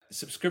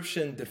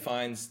subscription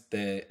defines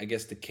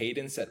the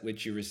cadence at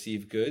which you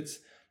receive goods,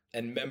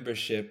 and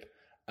membership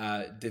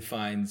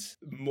defines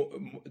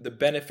the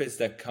benefits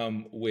that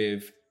come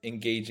with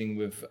engaging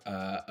with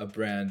a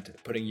brand,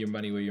 putting your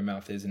money where your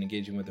mouth is, and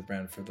engaging with the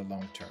brand for the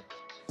long term.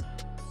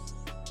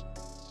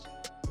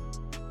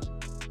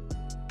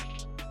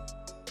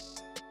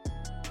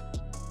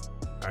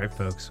 All right,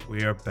 folks,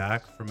 we are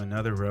back from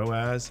another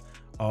ROAS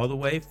all the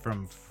way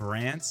from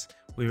France.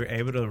 We were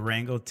able to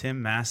wrangle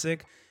Tim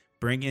Masek,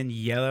 bring in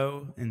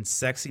yellow and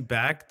sexy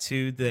back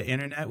to the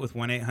internet with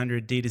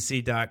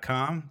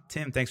 1-800-DTC.com.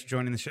 Tim, thanks for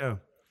joining the show.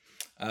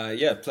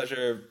 Yeah,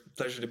 pleasure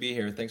to be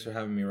here. Thanks for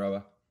having me,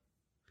 Roba.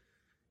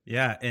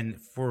 Yeah,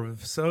 and for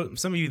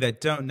some of you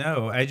that don't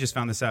know, I just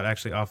found this out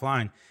actually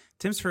offline.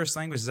 Tim's first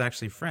language is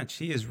actually French.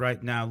 He is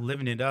right now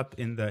living it up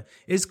in the...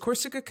 Is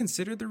Corsica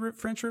considered the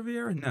French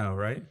Riviera? No,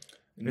 right?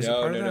 No,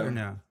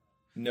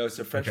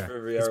 so French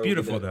Riviera. It's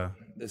beautiful, though.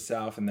 The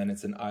south, and then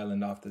it's an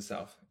island off the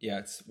south. Yeah,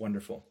 it's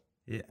wonderful.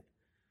 Yeah.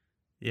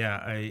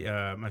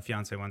 I my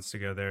fiance wants to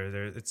go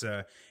there.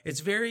 It's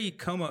very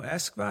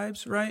Como-esque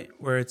vibes, right?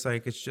 Where it's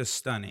like it's just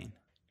stunning.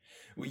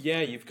 Well,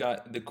 yeah, you've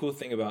got the cool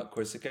thing about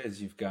Corsica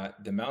is you've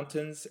got the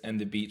mountains and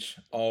the beach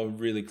all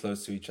really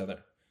close to each other.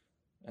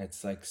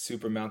 It's like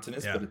super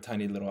mountainous, but a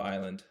tiny little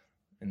island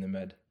in the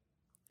Med.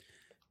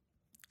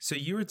 So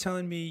you were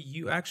telling me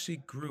you actually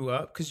grew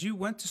up because you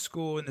went to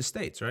school in the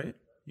States, right?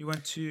 You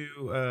went to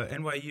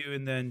NYU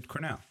and then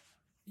Cornell.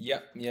 Yeah.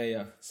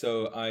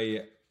 So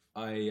I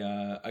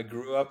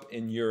grew up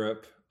in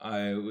Europe.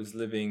 I was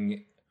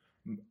living.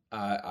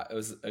 I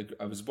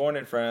was born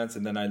in France,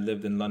 and then I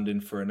lived in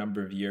London for a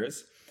number of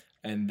years.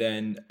 And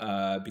then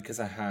because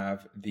I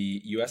have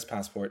the U.S.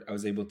 passport, I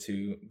was able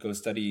to go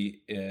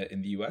study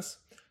in the U.S.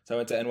 So I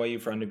went to NYU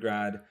for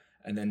undergrad,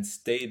 and then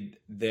stayed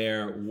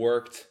there,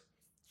 worked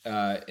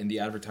in the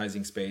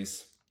advertising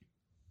space,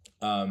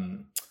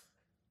 and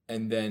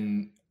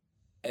then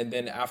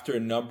after a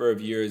number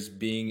of years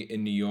being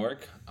in New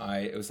York,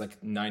 it was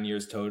like 9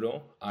 years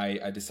total.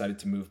 I decided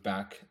to move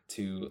back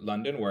to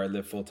London, where I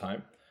live full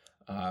time.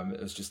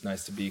 It was just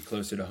nice to be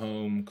closer to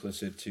home,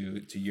 closer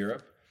to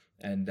Europe,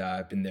 and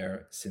I've been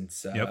there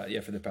since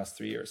for the past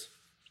 3 years.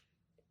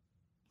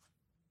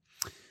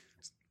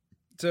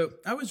 So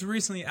I was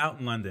recently out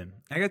in London.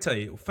 I got to tell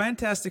you,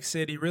 fantastic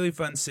city, really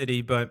fun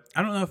city, but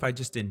I don't know if I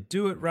just didn't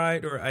do it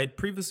right, or I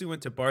previously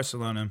went to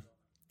Barcelona.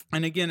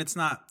 And again, it's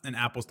not an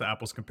apples to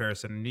apples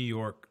comparison. New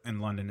York and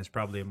London is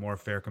probably a more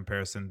fair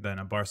comparison than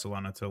a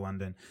Barcelona to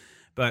London.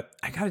 But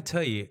I got to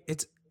tell you,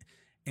 it's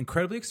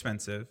incredibly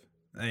expensive.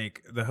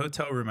 Like the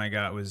hotel room I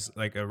got was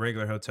like a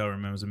regular hotel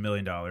room. It was $1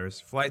 million.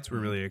 Flights were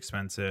really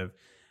expensive.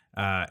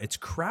 It's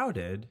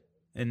crowded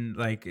and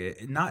like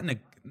not in a...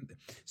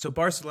 So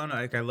Barcelona,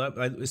 like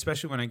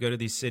especially when I go to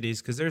these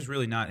cities, because there's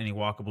really not any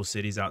walkable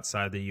cities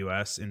outside the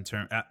U.S.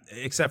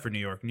 Except for New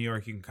York. New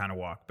York, you can kind of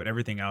walk, but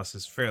everything else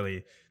is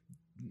fairly...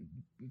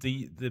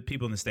 The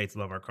people in the States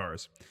love our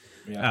cars.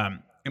 Yeah.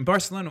 And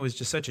Barcelona was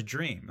just such a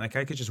dream. Like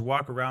I could just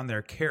walk around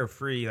there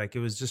carefree. Like it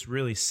was just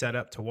really set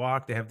up to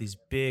walk. They have these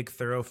big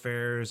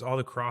thoroughfares. All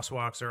the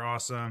crosswalks are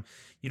awesome.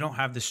 You don't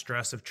have the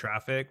stress of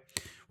traffic.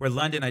 Where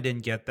London, I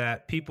didn't get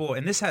that. People,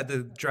 and this had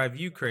to drive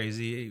you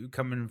crazy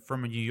coming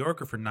from a New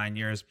Yorker for 9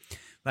 years.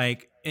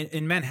 Like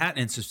in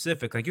Manhattan in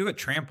specific, like you'll get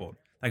trampled.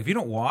 Like if you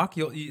don't walk,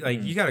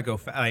 you got to go.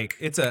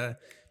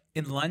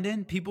 In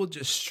London, people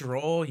just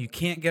stroll. You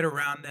can't get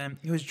around them.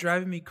 It was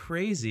driving me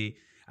crazy.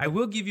 I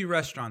will give you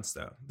restaurants,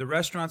 though. The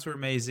restaurants were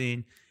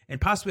amazing. And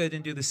possibly I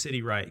didn't do the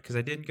city right because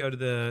I didn't go to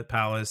the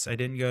Palace. I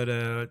didn't go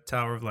to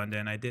Tower of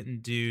London. I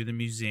didn't do the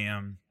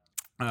museum.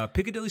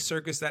 Piccadilly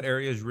Circus, that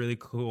area is really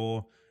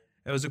cool.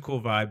 It was a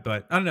cool vibe.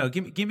 But I don't know.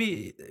 Give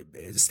me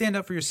stand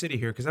up for your city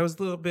here because I was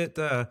a little bit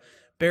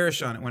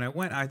bearish on it. When I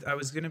went, I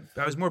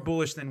was more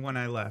bullish than when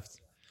I left.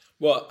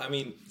 Well, I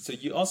mean, so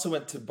you also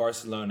went to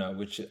Barcelona,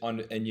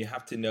 and you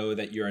have to know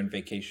that you're in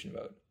vacation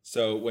mode.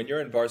 So when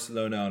you're in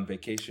Barcelona on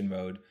vacation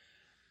mode,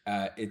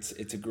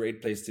 it's a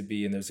great place to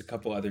be. And there's a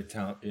couple other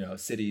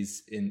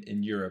cities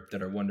in Europe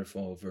that are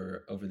wonderful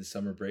over the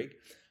summer break.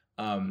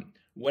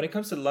 When it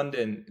comes to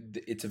London,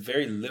 it's a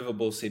very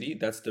livable city.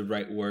 That's the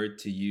right word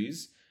to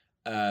use.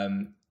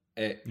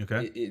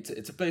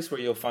 It's a place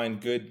where you'll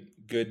find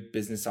good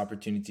business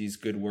opportunities,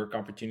 good work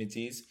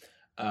opportunities.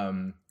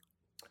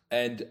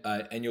 And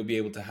you'll be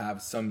able to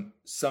have some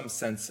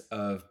sense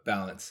of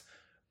balance.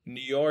 New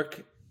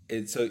York,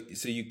 so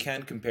you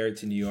can compare it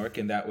to New York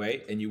in that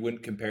way, and you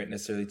wouldn't compare it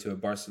necessarily to a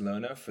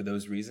Barcelona for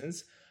those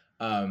reasons.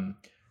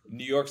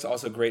 New York's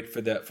also great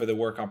for the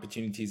work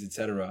opportunities,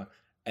 etc.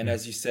 And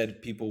as you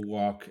said, people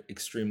walk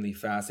extremely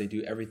fast. They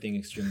do everything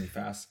extremely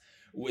fast,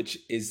 which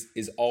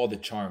is all the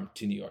charm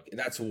to New York. And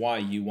that's why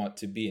you want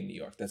to be in New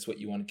York. That's what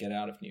you want to get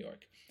out of New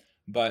York.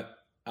 But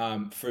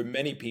for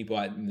many people,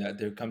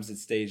 there comes a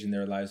stage in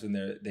their lives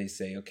when they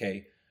say,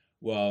 okay,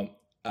 well,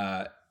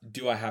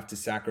 do I have to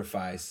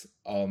sacrifice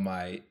all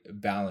my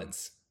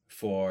balance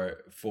for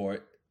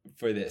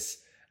this?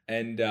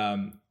 And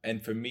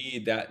for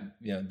me,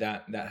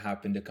 that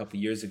happened a couple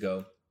years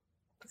ago.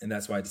 And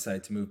that's why I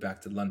decided to move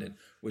back to London,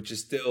 which is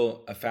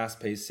still a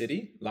fast-paced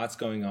city, lots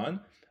going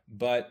on,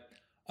 but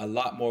a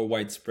lot more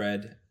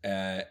widespread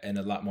and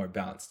a lot more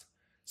balanced.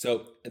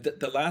 So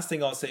the last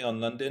thing I'll say on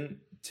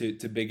London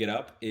to big it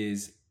up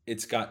is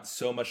it's got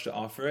so much to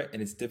offer,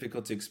 and it's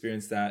difficult to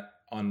experience that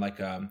on like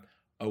a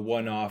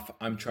one-off.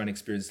 I'm trying to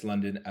experience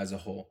London as a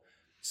whole.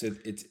 So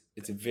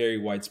it's a very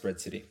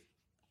widespread city.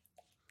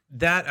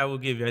 That I will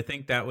give you. I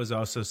think that was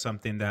also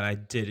something that I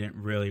didn't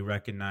really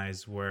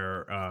recognize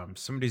where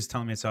somebody's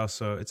telling me it's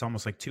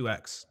almost like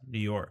 2x New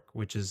York,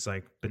 which is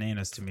like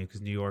bananas to me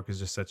because New York is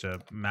just such a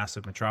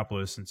massive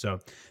metropolis. And so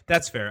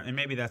that's fair. And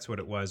maybe that's what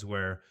it was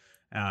where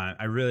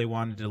I really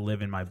wanted to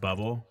live in my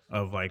bubble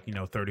of like,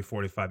 30,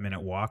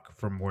 45-minute walk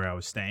from where I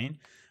was staying.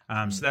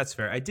 So that's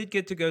fair. I did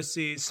get to go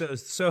see, so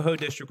Soho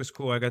District was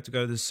cool. I got to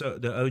go to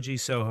the OG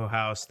Soho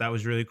House. That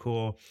was really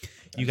cool.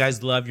 You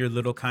guys love your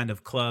little kind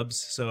of clubs.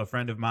 So a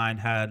friend of mine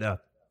had, I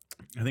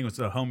think it was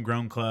a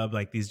homegrown club,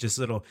 like these just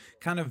little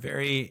kind of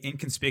very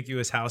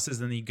inconspicuous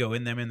houses. And then you go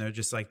in them and they're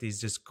just like these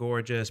just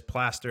gorgeous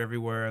plaster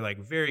everywhere, like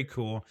very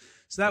cool.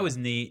 So that was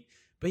neat.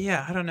 But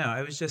yeah, I don't know.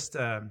 It was just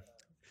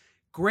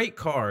great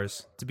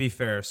cars, to be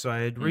fair. So I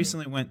had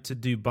recently went to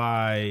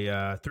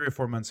Dubai 3 or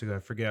 4 months ago. I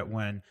forget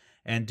when.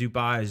 And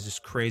Dubai is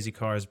just crazy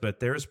cars, but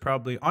there's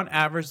probably, on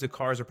average, the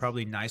cars are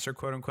probably nicer,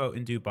 quote unquote,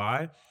 in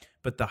Dubai.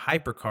 But the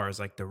hypercars,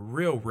 like the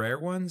real rare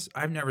ones,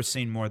 I've never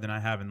seen more than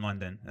I have in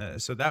London.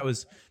 So that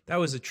was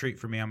a treat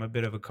for me. I'm a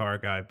bit of a car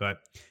guy, but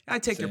I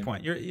take your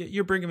point.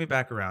 You're bringing me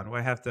back around.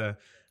 I have to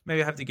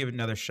give it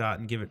another shot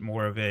and give it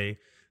more of the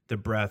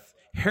breath.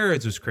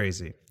 Harrods was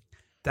crazy.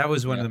 That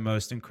was one of the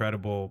most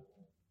incredible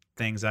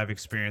things I've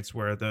experienced.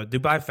 Where the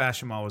Dubai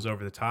Fashion Mall was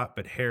over the top,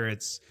 but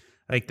Harrods.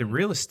 Like the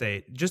real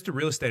estate, just the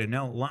real estate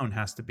alone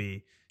has to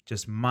be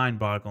just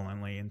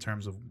mind-bogglingly in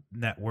terms of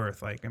net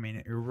worth. Like, I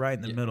mean, you're right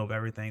in the middle of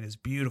everything. This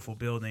beautiful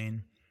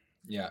building.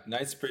 Yeah,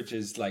 Knightsbridge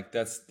is like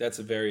that's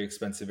a very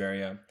expensive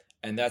area,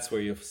 and that's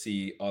where you'll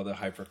see all the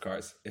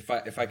hypercars. If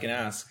I can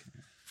ask,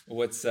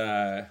 what's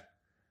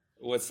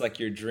like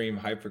your dream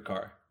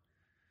hypercar?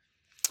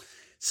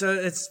 So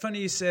it's funny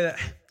you say that.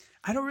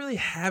 I don't really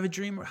have a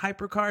dream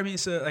hypercar. I mean,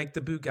 so like the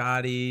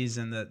Bugattis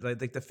and the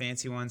like the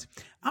fancy ones.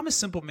 I'm a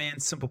simple man,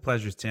 simple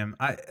pleasures, Tim.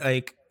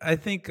 I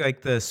think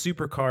like the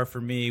supercar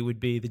for me would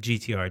be the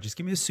GTR. Just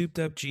give me a souped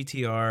up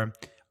GTR,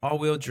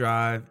 all-wheel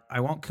drive. I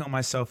won't kill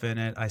myself in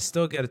it. I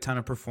still get a ton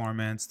of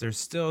performance. There's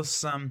still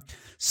some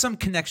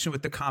connection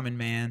with the common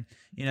man.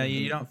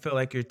 You don't feel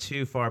like you're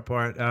too far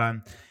apart.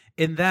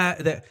 In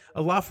that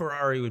a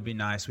LaFerrari would be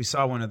nice. We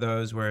saw one of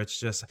those where it's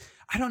just,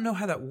 I don't know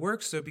how that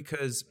works though,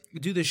 because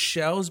do the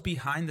shells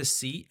behind the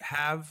seat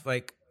have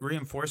like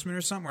reinforcement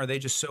or something? Or are they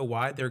just so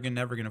wide they're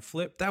never going to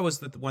flip? That was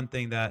the one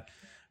thing that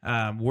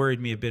worried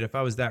me a bit. If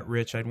I was that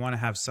rich, I'd want to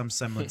have some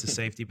semblance of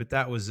safety, but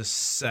that was a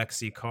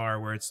sexy car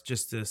where it's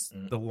just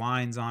the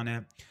lines on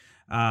it.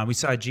 We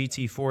saw a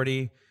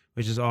GT40,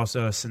 which is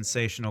also a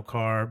sensational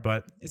car,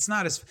 but it's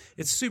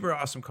a super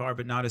awesome car,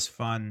 but not as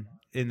fun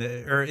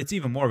or it's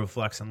even more of a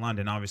flex in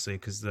London, obviously,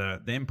 because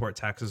the import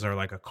taxes are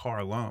like a car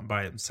alone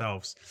by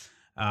themselves.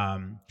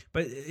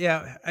 But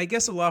yeah, I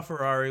guess a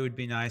LaFerrari would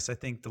be nice. I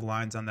think the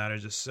lines on that are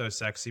just so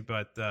sexy.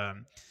 But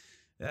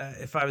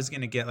if I was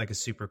going to get like a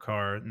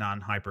supercar,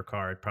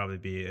 non-hypercar, it'd probably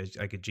be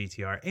like a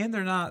GTR. And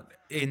they're not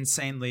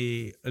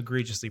insanely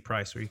egregiously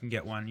priced where you can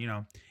get one,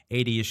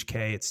 80-ish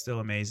K. It's still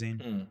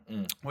amazing.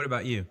 What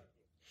about you?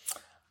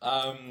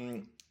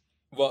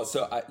 Well,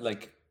 so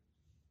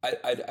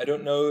I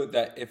don't know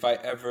that if I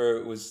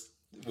ever was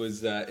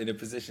in a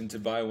position to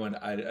buy one,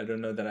 I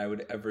don't know that I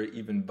would ever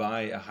even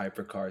buy a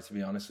hypercar, to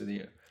be honest with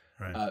you.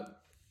 Right.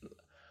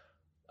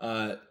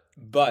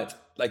 But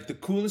like the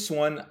coolest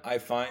one I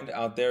find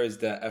out there is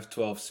the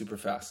F12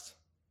 Superfast.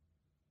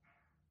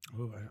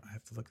 Oh, I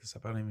have to look this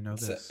up. I don't even know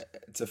this.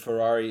 It's a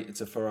Ferrari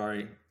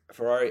Ferrari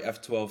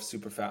F12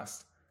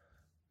 Superfast.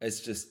 It's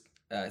just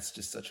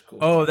such a cool.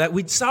 Oh, that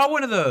we saw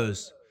one of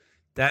those.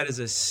 That is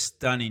a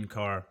stunning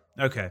car.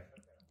 Okay.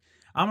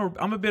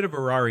 I'm a bit of a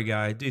Rari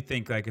guy. I do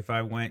think like if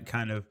I went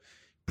kind of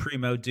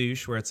primo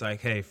douche where it's like,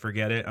 hey,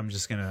 forget it, I'm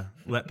just gonna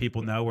let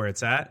people know where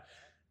it's at.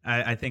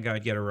 I think I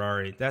would get a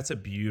Rari. That's a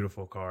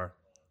beautiful car.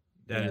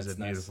 That is a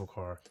beautiful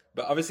car.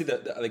 But obviously,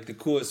 the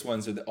coolest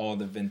ones are all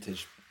the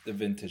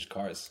vintage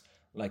cars.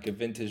 Like a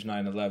vintage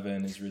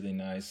 911 is really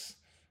nice,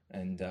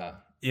 and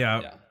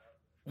yeah.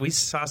 We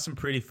saw some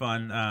pretty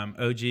fun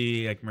OG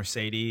like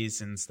Mercedes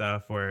and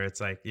stuff where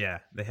it's like,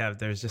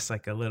 there's just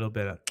like a little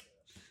bit of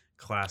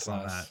class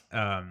on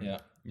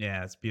that.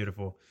 Yeah, it's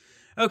beautiful.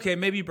 Okay,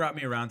 maybe you brought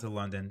me around to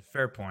London.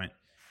 Fair point.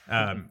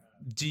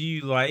 Do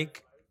you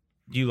like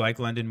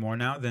London more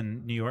now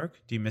than New York?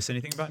 Do you miss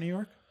anything about New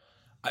York?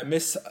 I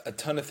miss a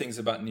ton of things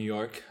about New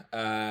York,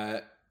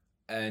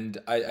 and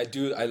I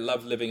do. I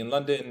love living in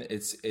London.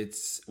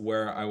 It's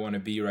where I want to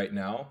be right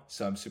now,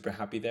 so I'm super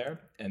happy there.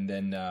 And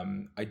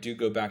then I do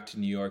go back to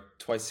New York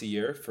twice a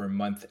year for a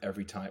month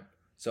every time.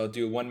 So I'll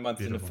do 1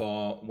 month in the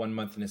fall, 1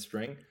 month in the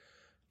spring.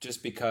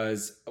 Just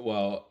because,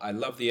 well, I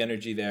love the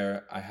energy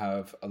there. I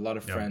have a lot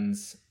of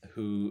friends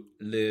who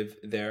live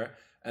there.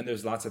 and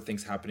there's lots of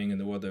things happening in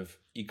the world of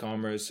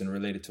e-commerce and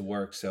related to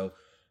work. So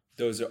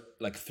those are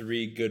like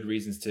three good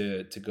reasons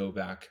to go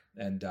back.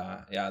 And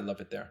yeah, I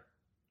love it there.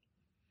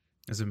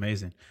 It's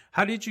amazing.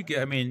 How did you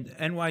get, I mean,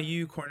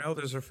 NYU, Cornell,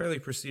 those are fairly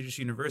prestigious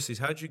universities.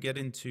 How did you get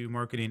into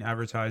marketing,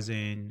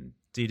 advertising,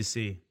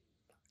 D2C?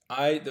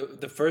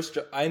 The first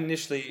I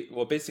initially,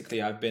 well,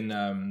 basically I've been,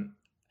 and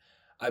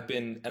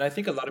I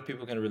think a lot of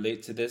people can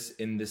relate to this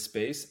in this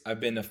space. I've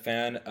been a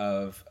fan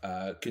of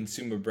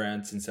consumer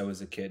brands since I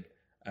was a kid.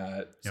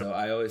 So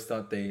I always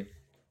thought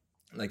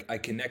I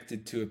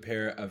connected to a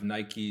pair of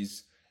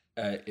Nikes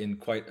in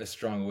quite a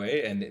strong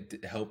way, and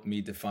it helped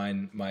me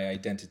define my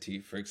identity,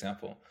 for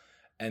example.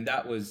 And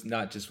that was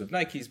not just with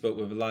Nikes, but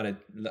with a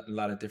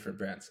lot of different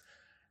brands.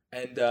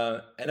 And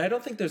I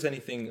don't think there's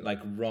anything like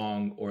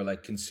wrong or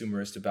like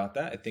consumerist about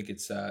that. I think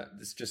it's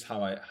just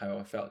how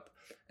I felt.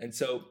 And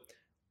so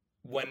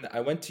when I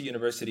went to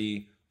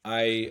university,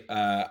 I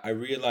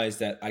realized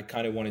that I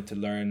kind of wanted to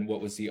learn what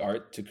was the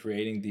art to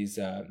creating these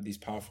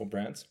powerful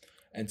brands,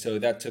 and so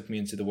that took me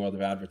into the world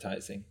of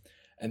advertising.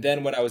 And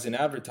then when I was in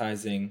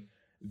advertising,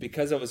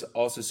 because I was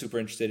also super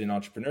interested in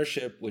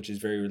entrepreneurship, which is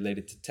very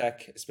related to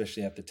tech,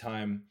 especially at the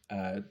time,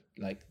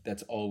 like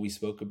that's all we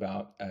spoke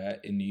about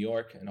in New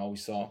York and all we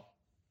saw.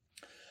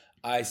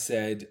 I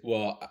said,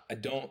 well, I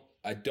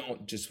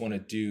don't just want to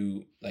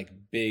do like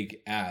big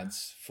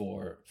ads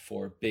for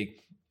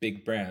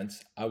big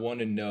brands. I want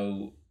to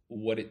know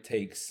what it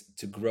takes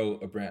to grow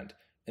a brand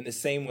in the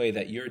same way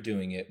that you're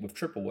doing it with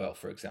Triple Whale,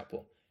 for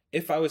example.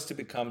 If I was to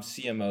become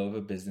CMO of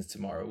a business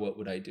tomorrow, what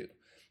would I do?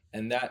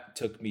 And that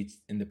took me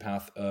in the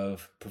path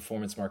of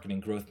performance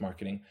marketing, growth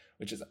marketing,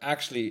 which is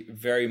actually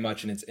very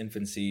much in its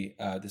infancy.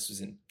 This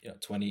was in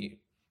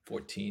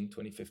 2014,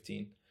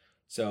 2015.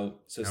 So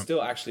Yep.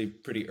 still actually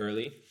pretty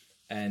early.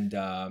 And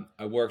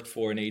I worked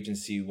for an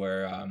agency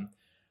where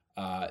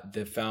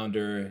the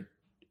founder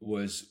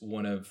was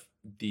one of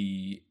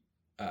the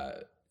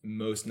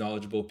most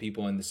knowledgeable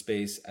people in the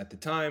space at the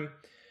time.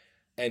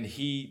 And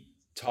he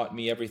taught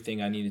me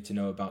everything I needed to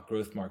know about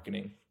growth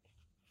marketing.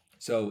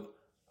 So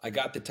I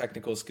got the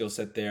technical skill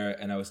set there,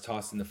 and I was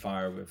tossed in the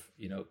fire with,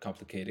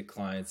 complicated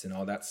clients and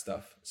all that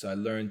stuff. So I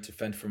learned to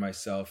fend for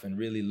myself and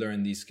really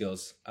learn these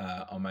skills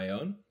on my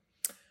own.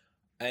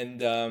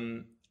 And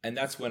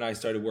that's when I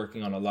started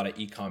working on a lot of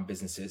e-com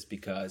businesses,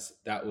 because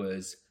that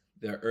was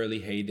the early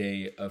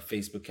heyday of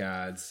Facebook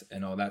ads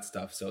and all that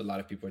stuff. So a lot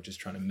of people are just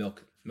trying to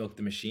milk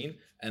the machine,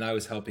 and I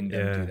was helping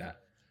them do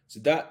that.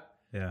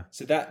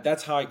 So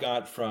that's how I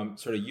got from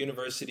sort of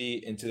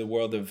university into the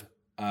world of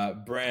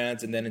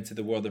brands, and then into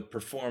the world of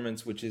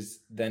performance, which is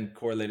then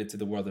correlated to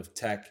the world of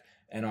tech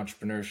and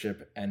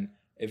entrepreneurship, and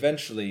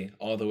eventually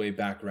all the way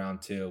back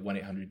around to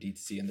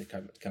 1-800-DTC and the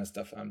kind of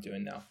stuff I'm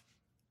doing now.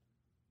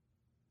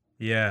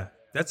 Yeah,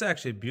 that's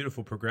actually a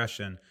beautiful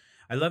progression.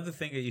 I love the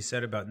thing that you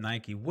said about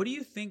Nike. What do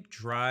you think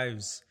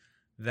drives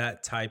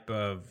that type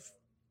of,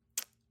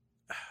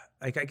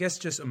 I guess,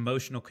 just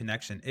emotional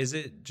connection? Is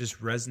it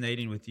just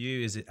resonating with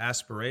you? Is it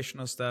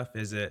aspirational stuff?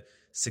 Is it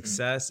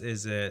success?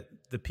 Is it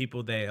the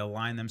people they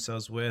align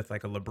themselves with,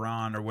 like a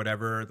LeBron or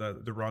whatever,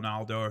 the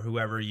Ronaldo or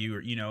whoever you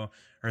are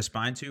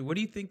aspiring to? What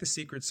do you think the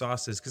secret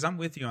sauce is? Because I'm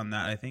with you on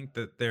that. I think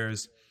that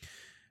there's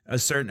a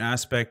certain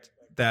aspect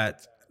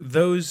that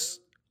those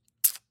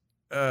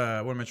what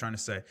am I trying to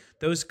say?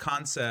 Those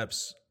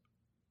concepts,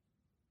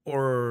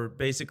 or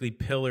basically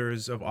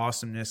pillars of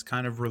awesomeness,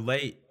 kind of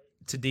relate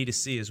to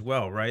D2C as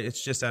well, right?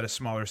 It's just at a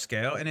smaller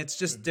scale, and it's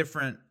just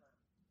different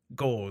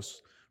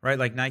goals, right?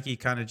 Like Nike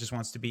kind of just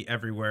wants to be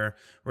everywhere,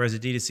 whereas a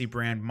D2C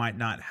brand might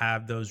not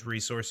have those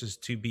resources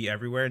to be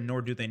everywhere,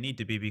 nor do they need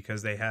to be,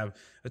 because they have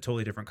a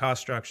totally different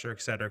cost structure,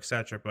 et cetera, et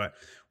cetera. But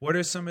what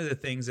are some of the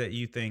things that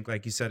you think,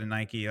 like you said in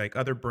Nike, like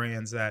other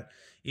brands that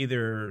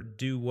either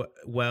do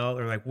well,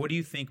 or like, what do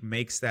you think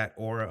makes that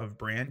aura of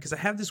brand? Because I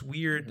have this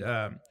weird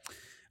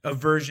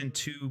aversion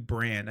to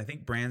brand. I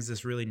think brand's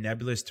this really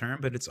nebulous term,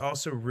 but it's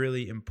also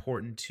really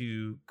important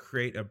to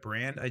create a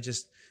brand. I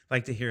just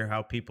like to hear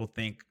how people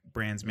think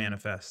brands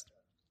manifest.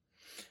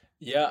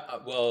 Yeah,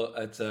 well,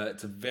 it's a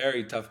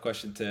very tough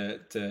question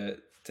to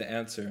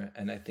answer,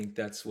 and I think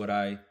that's what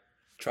I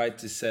tried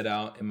to set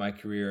out in my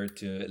career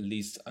to at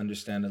least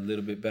understand a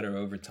little bit better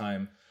over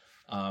time.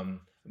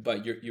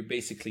 But you're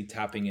basically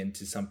tapping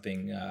into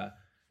something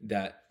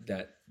that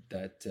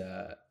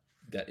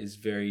is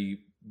very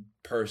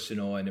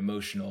personal and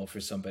emotional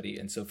for somebody.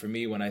 And so for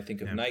me, when I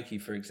think of Nike,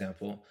 for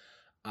example,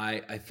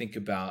 I think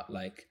about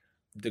like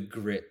the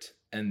grit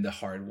and the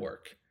hard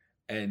work,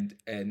 and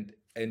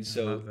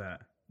so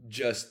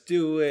just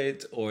do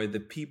it, or the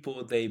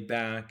people they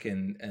back,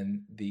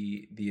 and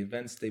the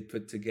events they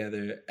put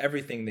together,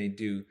 everything they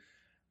do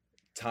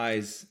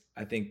ties,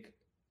 I think,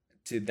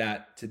 to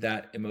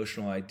that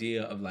emotional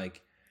idea of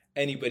like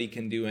anybody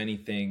can do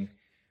anything,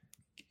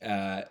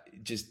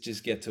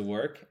 just get to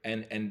work.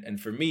 And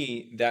for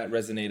me, that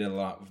resonated a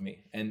lot with me.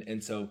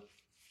 And so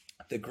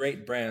the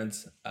great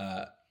brands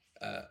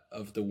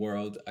of the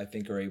world, I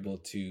think, are able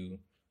to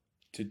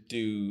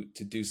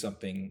do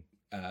something,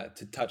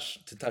 to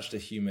touch the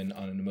human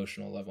on an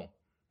emotional level.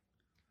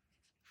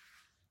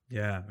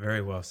 Yeah,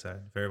 very well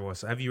said. Very well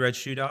said. Have you read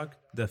Shoe Dog,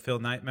 the Phil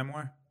Knight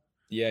memoir?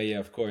 Yeah,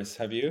 of course.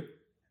 Have you?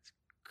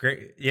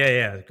 Great.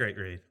 Yeah, great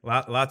read.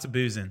 Lots of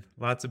boozing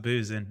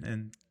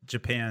in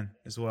Japan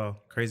as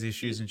well. Crazy Yeah,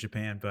 shoes in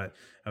Japan, but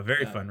a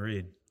very yeah. fun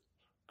read.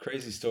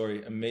 Crazy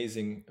story.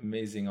 Amazing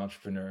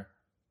entrepreneur.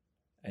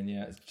 And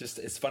yeah,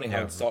 it's funny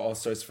how Yeah. all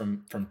starts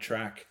from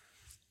track.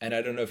 And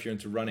I don't know if you're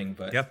into running,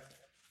 but Yep.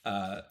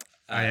 uh,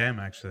 I uh, am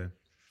actually.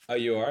 oh,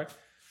 you are.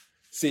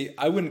 See,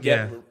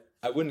 Yeah.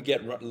 I wouldn't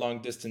get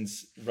long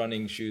distance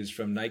running shoes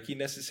from Nike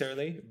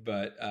necessarily,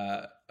 but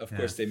of Yeah.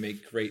 course they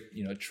make great,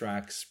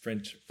 track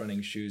sprint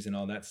running shoes and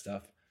all that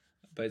stuff.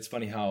 But it's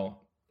funny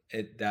how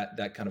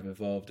that kind of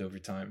evolved over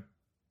time.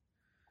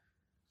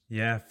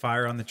 Yeah.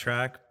 Fire on the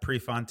track.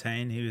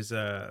 Prefontaine. He was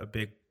a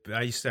big.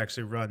 I used to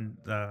actually run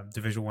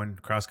Division One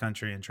cross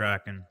country and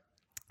track, and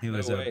he No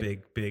was a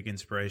way. big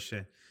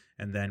inspiration.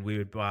 And then we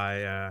would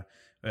buy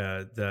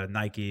the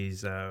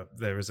Nikes.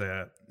 There was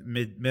a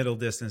middle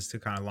distance to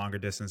kind of longer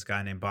distance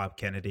guy named Bob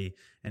Kennedy,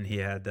 and he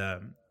had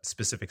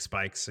specific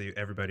spikes, so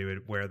everybody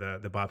would wear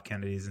the Bob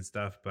Kennedys and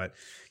stuff. But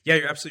yeah,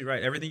 you're absolutely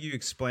right. Everything you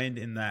explained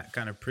in that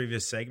kind of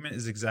previous segment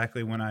is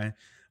exactly when I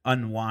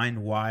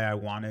unwind why I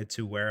wanted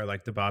to wear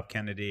like the Bob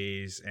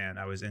Kennedys, and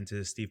I was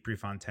into Steve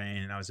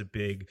Prefontaine, and I was a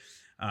big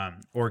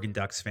Oregon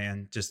Ducks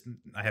fan. Just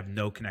I have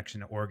no connection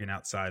to Oregon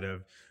outside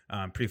of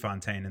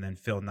Prefontaine, and then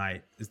Phil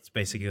Knight. It's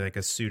basically like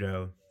a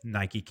pseudo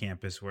Nike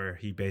campus where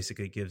he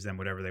basically gives them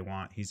whatever they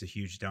want. He's a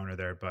huge donor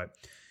there, but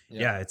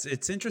Yeah. yeah,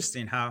 it's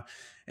interesting how,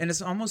 and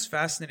it's almost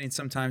fascinating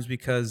sometimes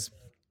because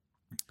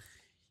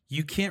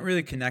you can't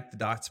really connect the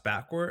dots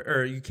backward,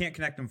 or you can't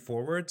connect them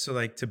forward. So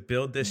like to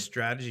build this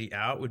strategy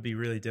out would be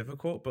really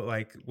difficult. But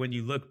like when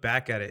you look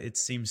back at it, it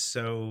seems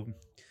so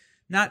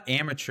not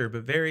amateur,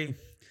 but very,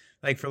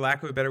 like for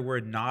lack of a better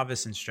word,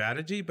 novice in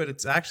strategy, but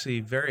it's actually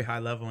very high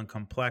level and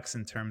complex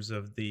in terms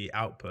of the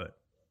output.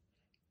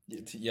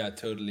 Yeah,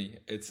 totally.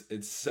 It's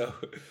so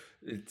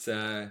it's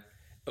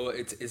well,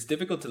 it's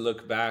difficult to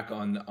look back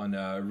on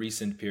a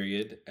recent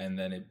period, and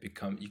then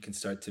you can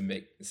start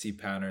to see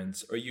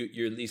patterns, or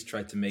you at least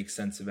try to make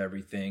sense of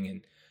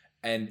everything.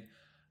 And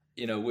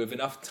with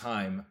enough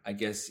time, I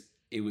guess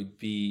it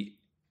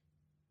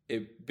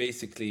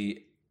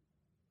basically,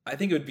 I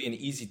think it would be an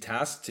easy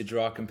task to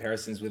draw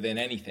comparisons within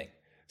anything.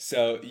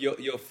 So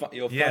you'll find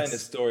a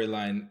Yes.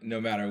 storyline no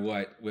matter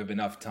what with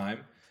enough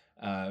time.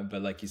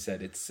 But like you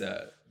said, it's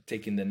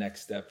taking the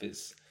next step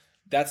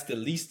that's the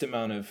least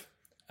amount of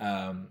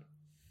I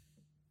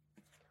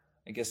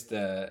guess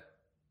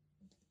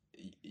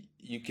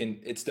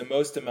it's the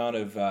most amount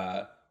of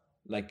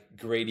like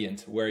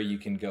gradient where you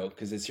can go,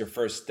 because it's your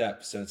first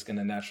step, so it's going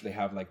to naturally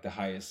have like the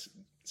highest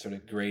sort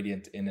of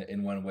gradient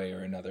in one way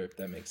or another, if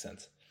that makes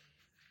sense.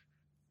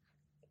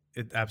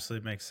 It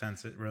absolutely makes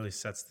sense. It really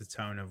sets the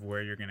tone of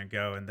where you're going to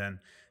go. And then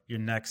your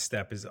next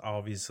step is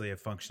obviously a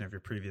function of your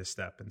previous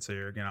step. And so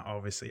you're going to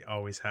obviously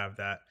always have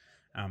that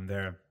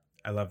there.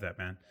 I love that,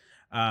 man.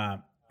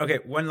 Okay,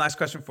 one last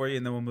question for you,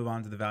 and then we'll move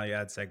on to the value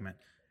add segment.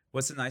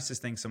 What's the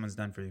nicest thing someone's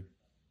done for you?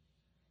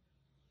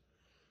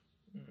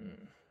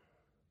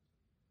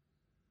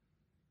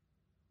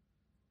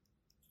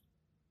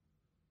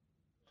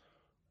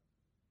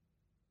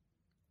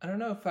 I don't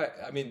know if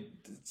I mean,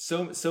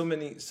 so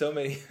many.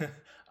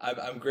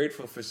 I'm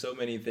grateful for so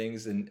many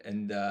things, and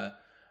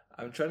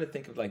I'm trying to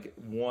think of like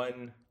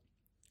one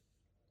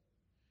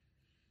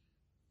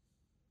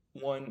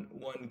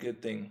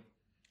good thing.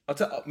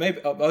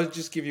 I'll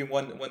just give you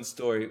one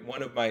story.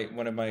 One of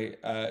my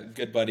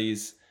good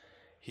buddies,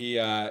 he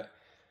I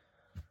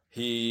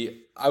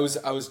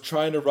was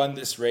trying to run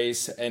this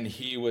race, and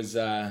he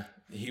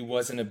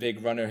wasn't a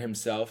big runner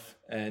himself,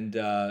 and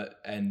I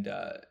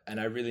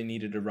really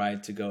needed a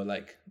ride to go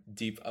like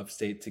deep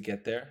upstate to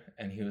get there,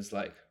 and he was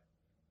like,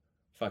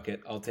 fuck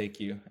it, I'll take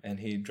you. And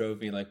he drove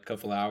me like a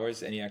couple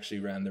hours, and he actually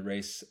ran the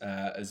race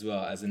as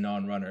well as a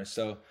non-runner.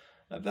 So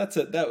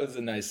that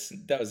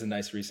was a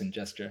nice recent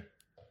gesture.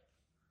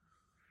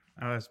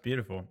 Oh, that's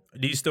beautiful.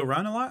 Do you still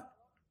run a lot?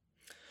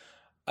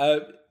 Uh,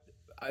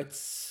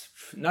 it's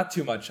not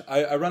too much.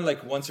 I run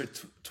like once or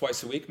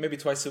twice a week, maybe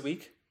twice a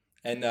week,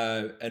 and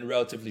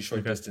relatively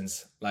short Okay.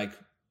 distance, like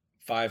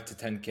 5 to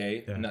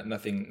 10K. Yeah.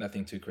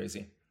 Nothing too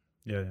crazy.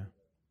 Yeah.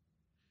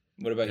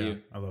 What about Yeah.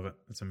 you? I love it.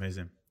 It's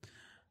amazing.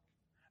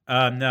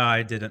 No,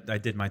 I didn't. I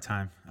did my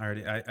time.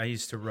 I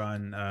used to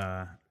run,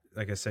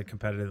 like I said,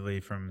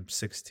 competitively from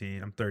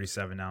 16. I'm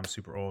 37 now. I'm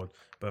super old,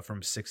 but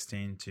from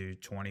 16 to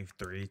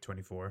 23,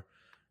 24.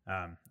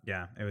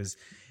 Yeah,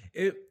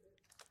 it.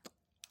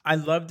 I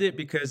loved it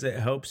because it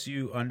helps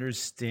you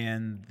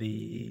understand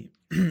I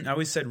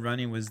always said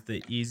running was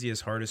the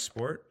easiest, hardest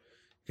sport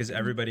because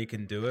everybody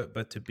can do it,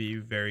 but to be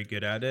very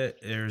good at it,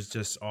 there's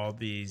just all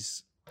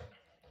these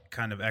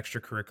kind of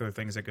extracurricular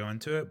things that go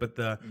into it. But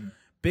the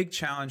big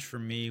challenge for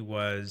me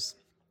was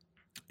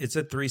it's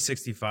a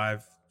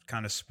 365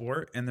 kind of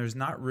sport, and there's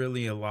not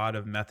really a lot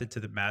of method to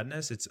the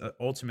madness. It's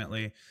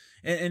ultimately,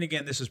 and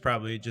again, this is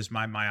probably just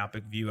my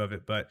myopic view of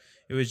it, but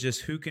it was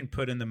just who can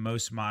put in the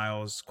most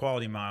miles,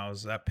 quality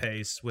miles at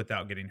pace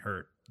without getting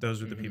hurt.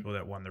 those were the people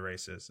that won the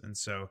races. And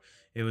so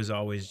it was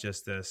always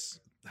just this,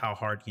 how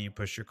hard can you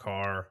push your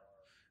car,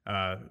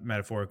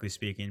 metaphorically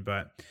speaking.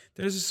 But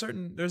there's a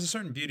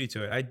certain beauty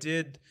to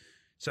it.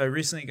 So I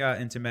recently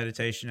got into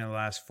meditation in the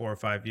last 4 or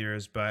 5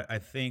 years, but I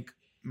think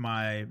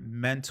my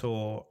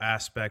mental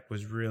aspect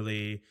was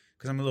really,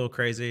 because I'm a little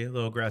crazy, a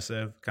little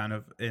aggressive kind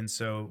of. And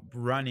so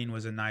running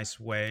was a nice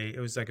way. It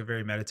was like a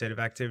very meditative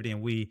activity.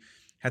 And we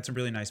had some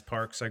really nice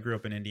parks. I grew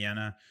up in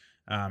Indiana.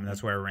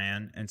 That's where I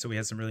ran. And so we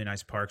had some really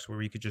nice parks where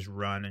we could just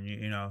run, and,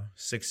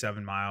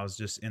 6-7 miles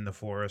just in the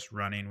forest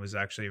running was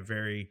actually a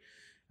very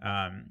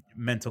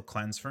mental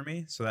cleanse for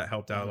me. So that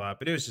helped out a lot,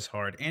 but it was just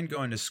hard. And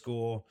going to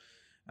school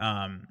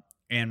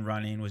and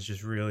running was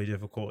just really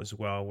difficult as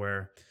well,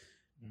 where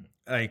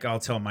like I'll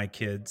tell my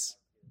kids,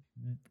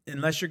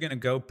 unless you're going to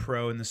go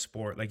pro in the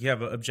sport, like you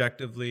have an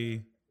objective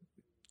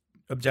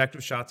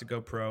shot to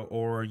go pro,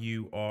 or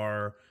you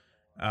are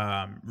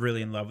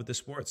really in love with the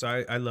sport. So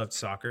I loved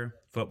soccer,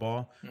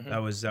 football. That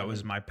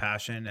was my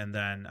passion. And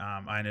then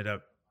I ended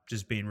up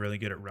just being really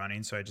good at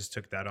running. So I just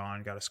took that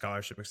on, got a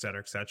scholarship, et cetera,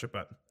 et cetera.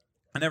 But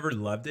I never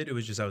loved it. It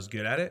was just, I was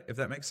good at it, if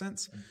that makes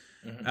sense.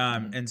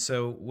 And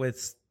so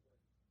with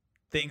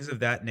things of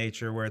that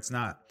nature, where it's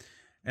not,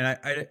 and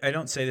I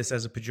don't say this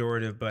as a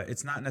pejorative, but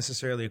it's not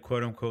necessarily a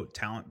quote unquote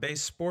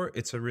talent-based sport.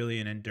 It's really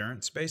an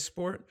endurance-based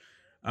sport.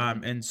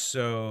 And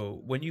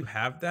so when you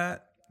have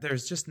that,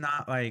 there's just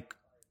not like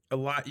a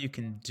lot you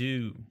can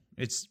do.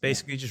 It's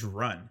basically just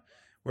run.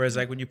 Whereas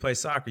like when you play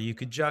soccer, you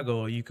could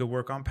juggle, you could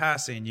work on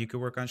passing, you could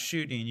work on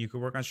shooting, you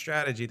could work on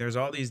strategy. There's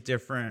all these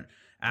different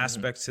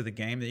aspects to the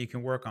game that you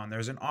can work on.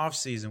 There's an off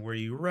season where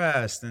you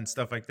rest and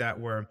stuff like that,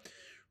 where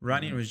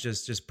running was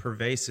just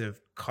pervasive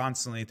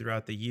constantly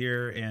throughout the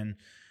year. And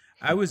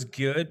I was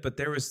good, but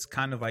there was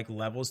kind of like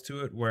levels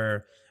to it,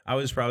 where I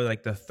was probably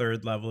like the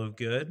third level of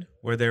good,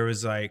 where there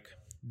was like,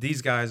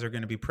 these guys are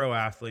going to be pro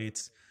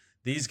athletes.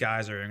 These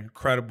guys are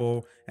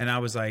incredible. And I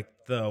was like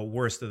the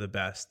worst of the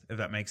best, if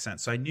that makes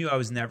sense. So I knew I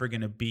was never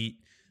going to beat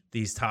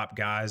these top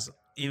guys.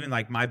 Even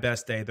like my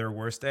best day, their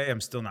worst day,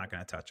 I'm still not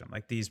going to touch them.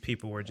 Like these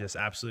people were just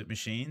absolute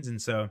machines.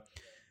 And so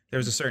there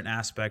was a certain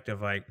aspect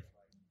of like,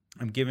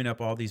 I'm giving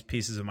up all these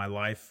pieces of my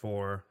life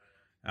for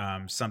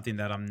something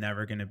that I'm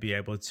never going to be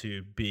able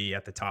to be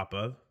at the top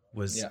of,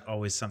 was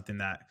always something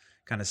that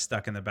kind of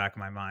stuck in the back of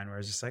my mind, where I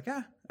was just like,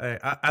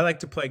 I like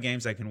to play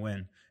games I can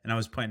win. And I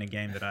was playing a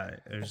game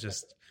that it was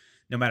just,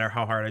 no matter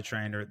how hard I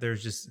trained, or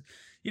there's just,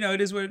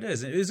 it is what it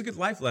is. It is a good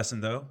life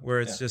lesson though,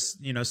 where it's just,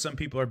 some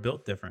people are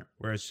built different,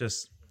 where it's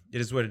just, it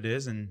is what it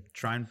is, and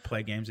try and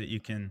play games that you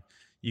can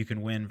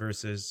win,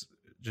 versus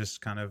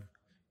just kind of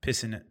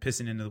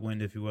pissing into the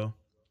wind, if you will.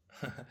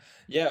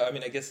 Yeah, I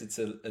mean, I guess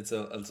it's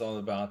all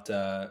about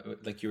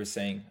like you were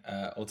saying,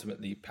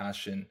 ultimately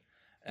passion,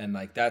 and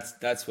like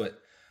that's what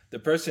the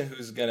person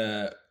who's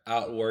gonna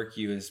outwork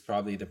you is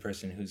probably the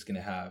person who's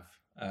gonna have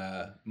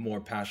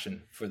more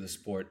passion for the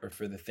sport or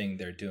for the thing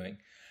they're doing.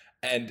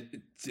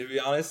 And to be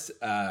honest,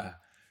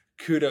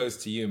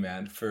 kudos to you,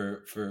 man,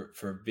 for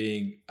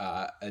being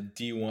a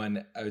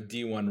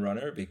D1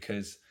 runner,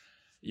 because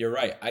you're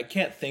right. I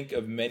can't think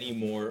of many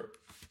more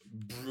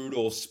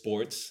brutal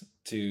sports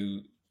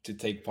to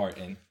take part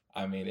in.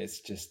 I mean, it's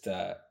just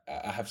I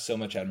have so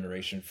much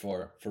admiration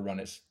for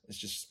runners. It's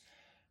just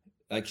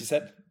like you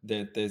said,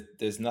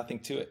 there's nothing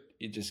to it.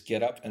 You just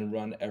get up and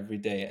run every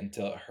day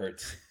until it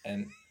hurts,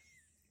 and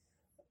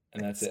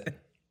that's it.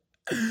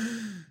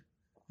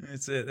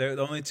 That's it. They're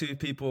the only two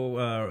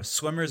people,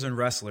 swimmers and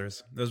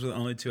wrestlers. Those were the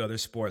only two other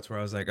sports where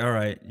I was like, all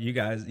right, you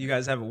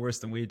guys have it worse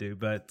than we do.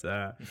 But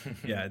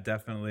yeah,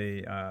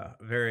 definitely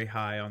very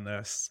high on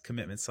the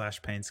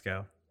commitment/pain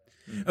scale.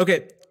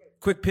 Okay,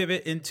 quick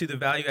pivot into the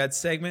value add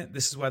segment.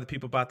 This is why the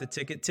people bought the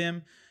ticket.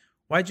 Tim,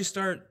 why'd you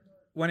start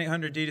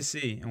 1-800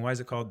 DTC, and why is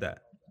it called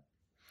that?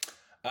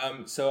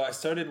 So I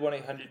started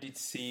 1-800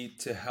 DTC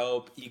to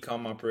help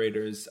e-com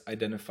operators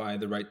identify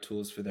the right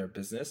tools for their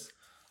business.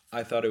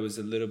 I thought it was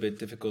a little bit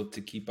difficult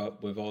to keep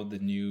up with all the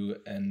new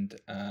and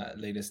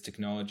latest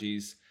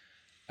technologies,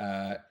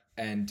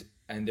 and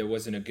there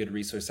wasn't a good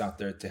resource out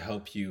there to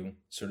help you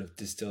sort of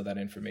distill that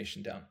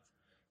information down.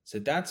 So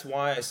that's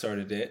why I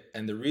started it,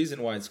 and the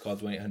reason why it's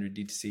called 1-800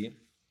 DTC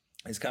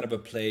is kind of a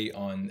play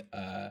on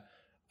a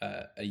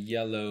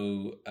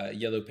yellow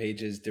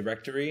pages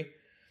directory,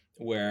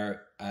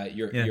 where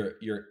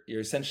you're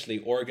essentially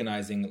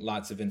organizing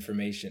lots of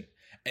information.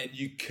 And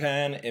you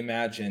can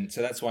imagine,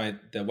 so that's why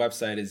the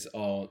website is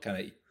all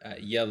kind of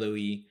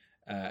yellowy,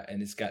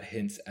 and it's got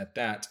hints at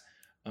that.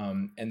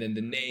 And then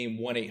the name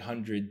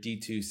 1-800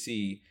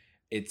 D2C,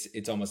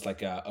 it's almost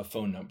like a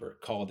phone number.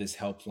 Call this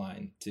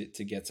helpline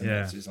to get some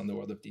answers on the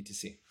world of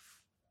D2C.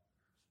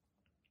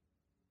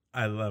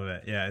 I love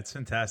it. Yeah, it's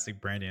fantastic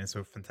branding. It's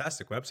a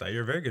fantastic website.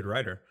 You're a very good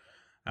writer,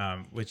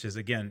 which is,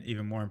 again,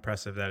 even more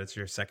impressive that it's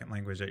your second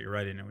language that you're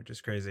writing in, which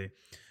is crazy.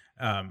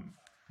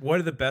 What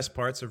are the best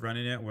parts of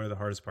running it? What are the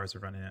hardest parts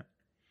of running it?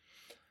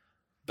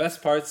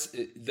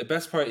 The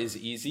best part is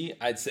easy.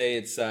 I'd say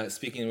it's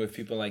speaking with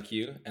people like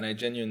you, and I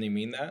genuinely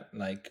mean that.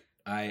 Like,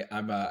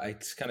 I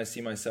kind of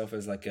see myself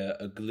as like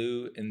a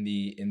glue in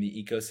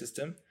the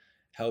ecosystem,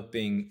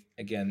 helping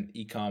again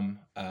ecom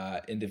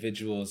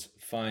individuals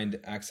find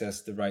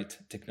access to the right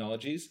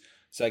technologies.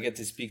 So I get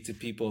to speak to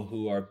people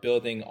who are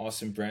building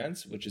awesome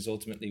brands, which is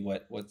ultimately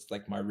what's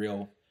like my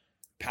real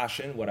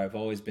passion, what I've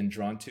always been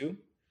drawn to,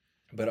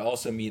 but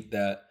also meet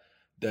the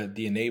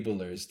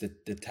enablers,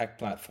 the tech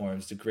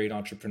platforms, the great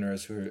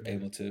entrepreneurs who are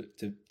able to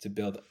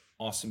build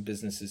awesome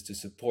businesses to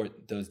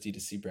support those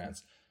D2C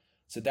brands.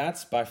 So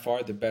that's by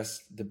far the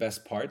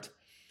best part.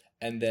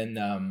 And then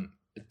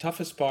the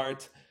toughest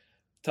part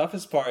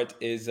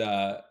is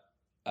I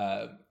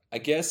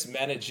guess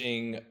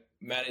managing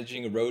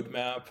a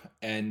roadmap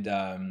and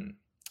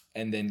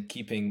then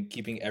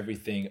keeping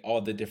everything, all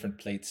the different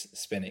plates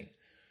spinning.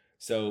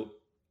 So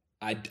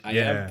I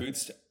am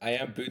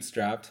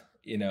bootstrapped,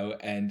 you know,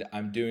 and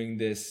I'm doing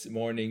this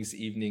mornings,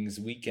 evenings,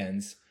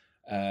 weekends,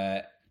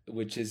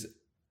 which is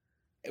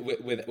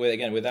with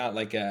again without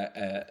like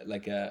a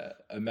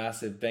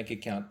massive bank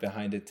account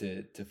behind it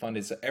to fund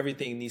it. So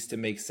everything needs to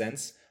make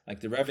sense. Like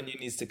the revenue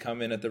needs to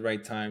come in at the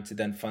right time to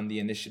then fund the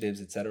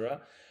initiatives,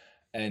 etc.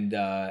 And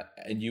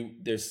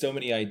there's so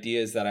many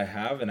ideas that I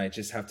have, and I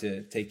just have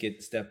to take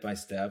it step by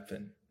step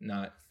and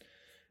not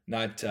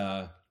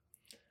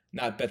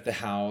bet the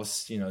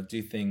house, you know,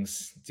 do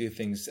things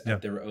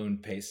at their own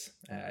pace.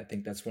 I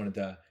think that's one of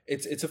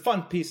it's a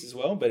fun piece as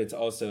well, but it's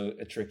also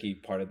a tricky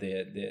part of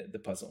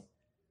the puzzle.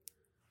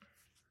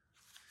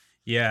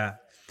 Yeah.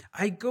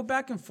 I go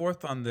back and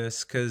forth on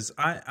this because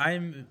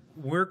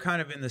we're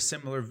kind of in the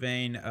similar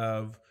vein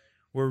of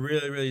we're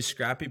really, really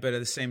scrappy, but at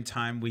the same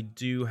time, we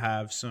do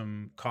have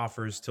some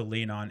coffers to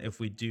lean on if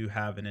we do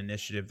have an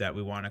initiative that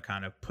we want to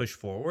kind of push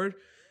forward.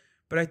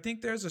 But I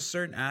think there's a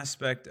certain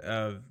aspect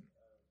of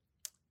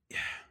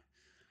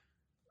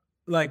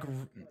like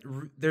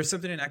there's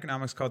something in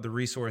economics called the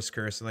resource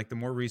curse. Like the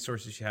more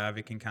resources you have,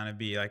 it can kind of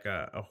be like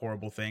a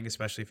horrible thing,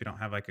 especially if you don't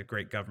have like a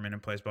great government in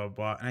place, blah, blah,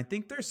 blah. And I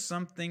think there's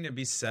something to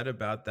be said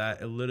about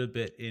that a little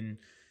bit in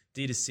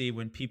D2C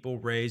when people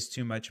raise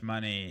too much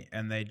money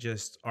and they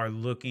just are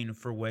looking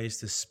for ways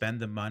to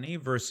spend the money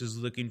versus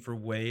looking for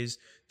ways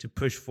to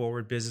push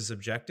forward business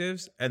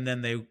objectives. And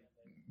then they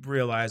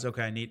realize,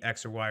 okay, I need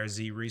X or Y or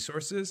Z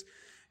resources.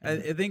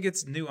 Mm-hmm. I think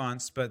it's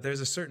nuanced, but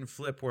there's a certain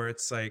flip where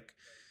it's like,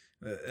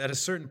 at a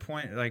certain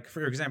point, like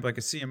for example, like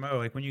a CMO,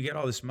 like when you get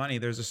all this money,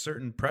 there's a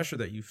certain pressure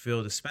that you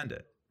feel to spend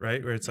it,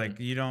 right? Where it's like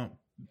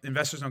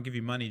investors don't give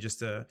you money just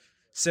to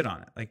sit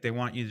on it. Like they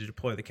want you to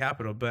deploy the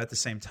capital, but at the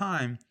same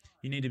time,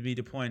 you need to be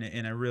deploying it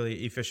in a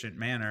really efficient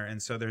manner. And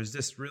so there's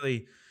this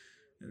really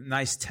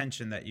nice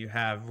tension that you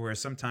have where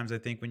sometimes I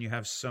think when you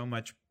have so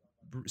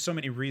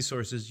many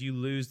resources, you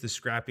lose the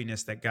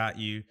scrappiness that got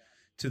you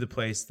to the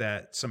place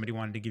that somebody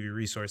wanted to give you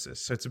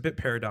resources. So it's a bit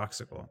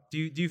paradoxical. Do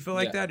you feel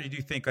like that? Or do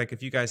you think like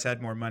if you guys had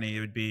more money,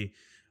 it would be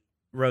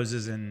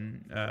roses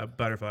and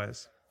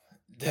butterflies?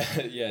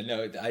 Yeah,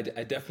 no, I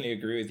definitely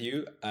agree with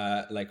you,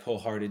 like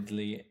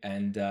wholeheartedly.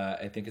 And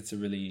I think it's a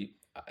really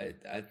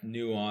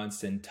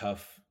nuanced and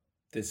tough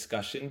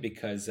discussion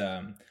because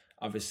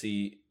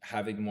obviously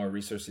having more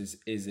resources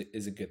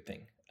is a good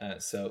thing.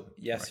 So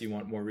yes, right. You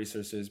want more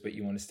resources, but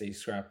you want to stay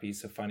scrappy.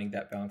 So finding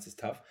that balance is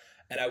tough.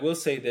 And I will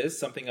say this,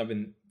 something I've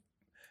been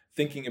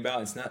thinking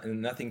about, it's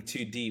nothing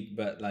too deep,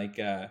 but like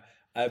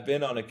I've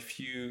been on a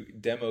few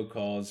demo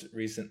calls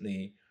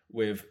recently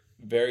with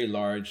very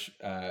large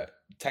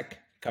tech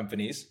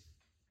companies,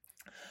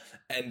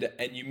 and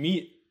you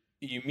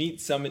meet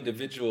some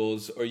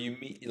individuals, or you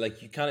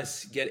kind of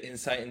get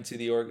insight into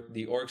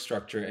the org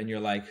structure, and you're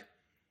like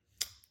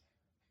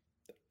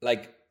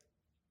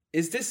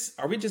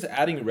are we just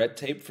adding red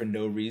tape for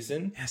no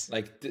reason? Yes.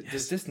 Like,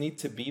 does this need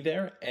to be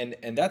there?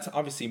 And that's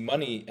obviously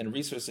money and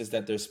resources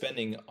that they're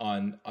spending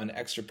on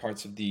extra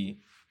parts of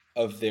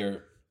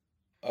their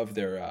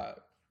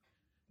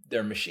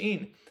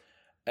machine.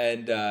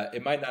 And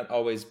it might not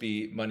always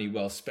be money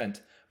well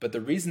spent. But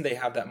the reason they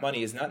have that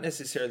money is not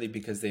necessarily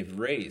because they've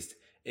raised.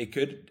 It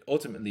could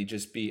ultimately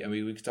just be, I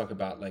mean, we could talk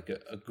about like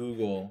a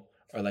Google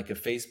or like a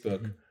Facebook.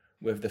 Mm-hmm.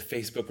 With the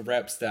Facebook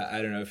reps that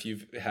I don't know if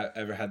you've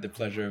ever had the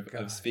pleasure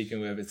of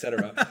speaking with,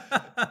 etc.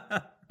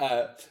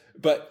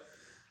 But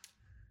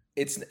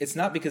it's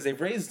not because they've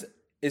raised.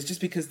 It's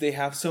just because they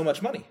have so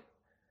much money,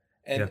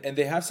 and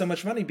they have so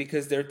much money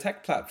because they're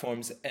tech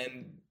platforms,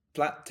 and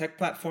tech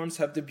platforms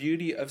have the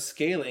beauty of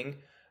scaling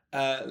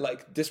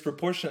like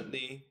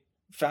disproportionately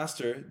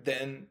faster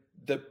than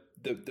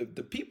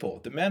the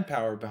people, the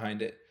manpower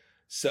behind it.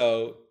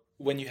 So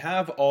when you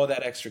have all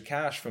that extra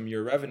cash from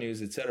your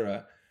revenues,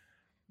 etc.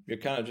 You're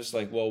kind of just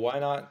like, well, why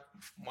not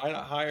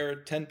hire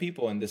 10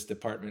 people in this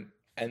department?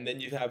 And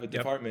then you have a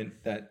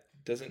department that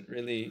doesn't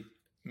really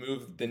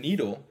move the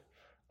needle.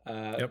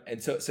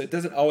 And so it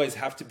doesn't always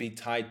have to be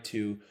tied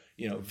to,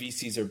 you know,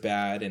 VCs are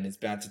bad and it's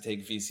bad to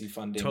take VC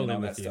funding and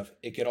all that stuff.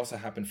 It could also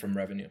happen from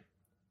revenue.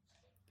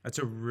 That's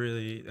a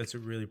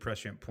really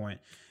prescient point.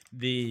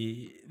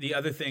 The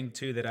other thing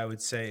too that I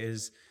would say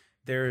is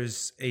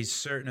there's a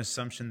certain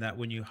assumption that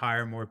when you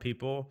hire more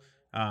people,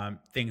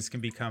 things can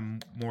become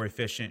more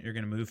efficient. You're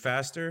going to move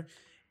faster.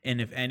 And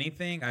if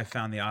anything, I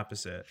found the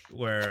opposite,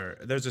 where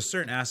there's a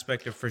certain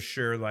aspect of, for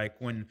sure, like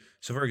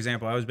so for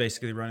example, I was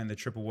basically running the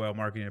Triple Whale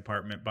marketing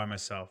department by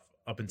myself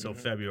up until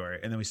February.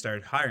 And then we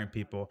started hiring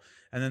people.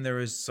 And then there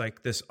was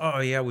like this, oh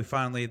yeah,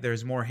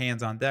 there's more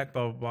hands on deck,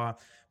 blah, blah, blah.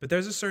 But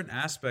there's a certain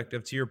aspect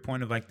of, to your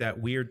point, of like that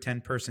weird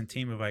 10-person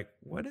team of like,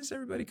 what is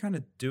everybody kind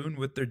of doing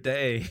with their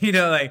day?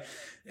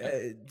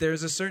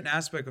 There's a certain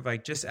aspect of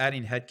like just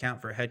adding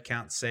headcount for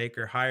headcount's sake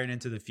or hiring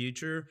into the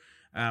future.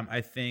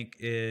 I think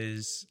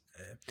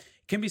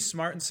can be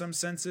smart in some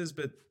senses,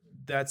 but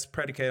that's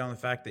predicated on the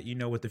fact that you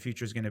know what the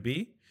future is going to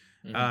be.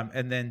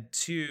 And then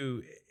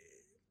two,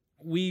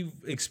 we've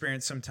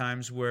experienced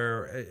sometimes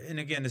where, and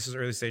again, this is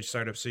early stage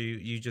startup, so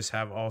you just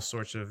have all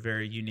sorts of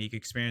very unique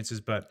experiences,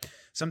 but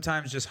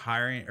sometimes just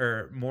hiring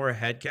or more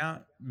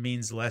headcount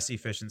means less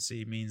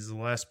efficiency, means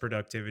less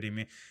productivity.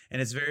 And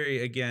it's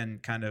very, again,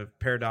 kind of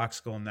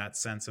paradoxical in that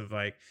sense of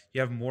like, you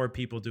have more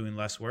people doing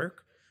less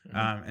work.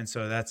 And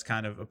so that's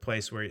kind of a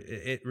place where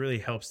it really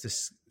helps to,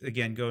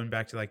 again, going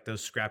back to like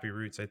those scrappy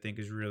roots, I think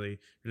is really,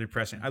 really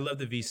pressing. I love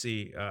the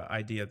VC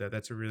idea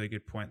that's a really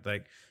good point.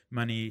 Like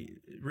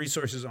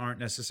resources aren't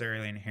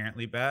necessarily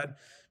inherently bad,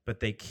 but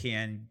they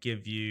can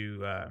give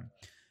you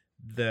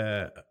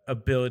the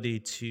ability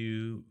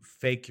to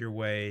fake your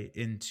way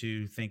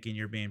into thinking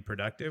you're being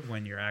productive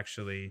when you're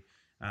actually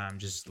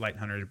just lighting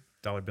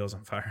 $100 bills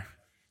on fire.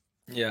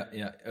 Yeah.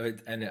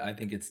 And I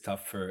think it's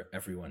tough for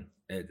everyone.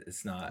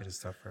 It's not. It is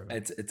tough for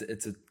everyone.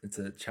 It's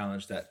a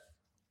challenge that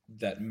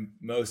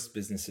most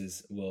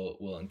businesses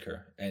will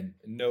incur, and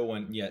no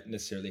one yet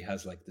necessarily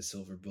has like the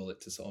silver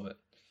bullet to solve it.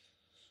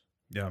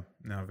 Yeah,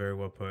 no, very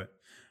well put.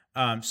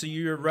 So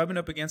you're rubbing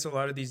up against a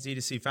lot of these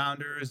D2C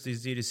founders,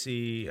 these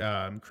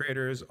D2C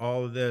creators,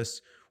 all of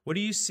this. What do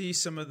you see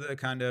some of the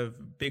kind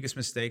of biggest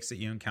mistakes that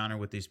you encounter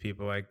with these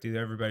people? Like, do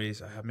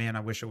everybody's, oh, man,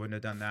 I wish I wouldn't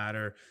have done that,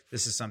 or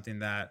this is something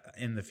that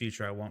in the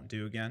future I won't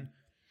do again?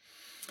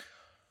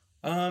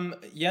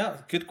 Yeah,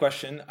 good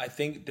question. I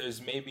think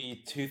there's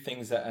maybe two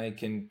things that I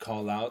can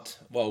call out.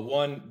 Well,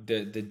 one,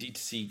 the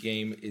D2C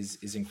game is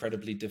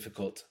incredibly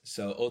difficult.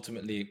 So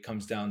ultimately it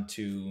comes down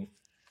to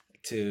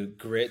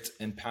grit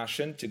and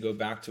passion. To go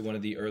back to one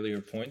of the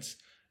earlier points,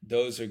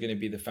 those are going to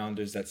be the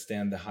founders that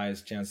stand the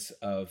highest chance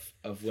of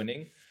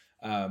winning.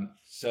 But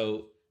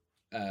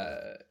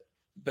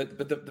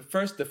the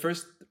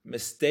first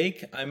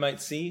mistake I might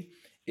see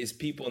is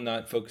people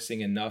not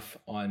focusing enough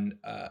on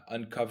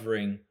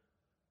uncovering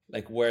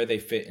like where they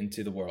fit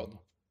into the world.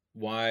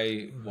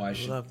 Why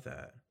should, love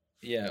that.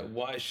 Yeah,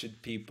 why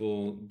should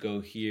people go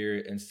here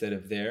instead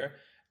of there?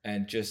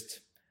 And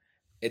just,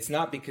 it's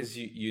not because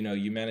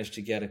you managed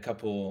to get a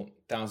couple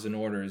thousand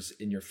orders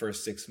in your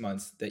first 6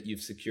 months that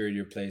you've secured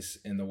your place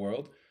in the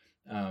world,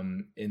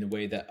 in the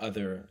way that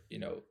other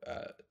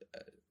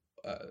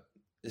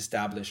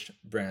established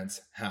brands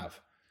have.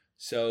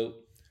 So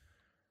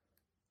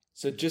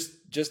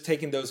just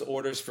taking those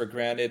orders for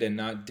granted and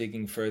not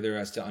digging further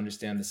as to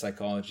understand the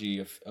psychology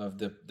of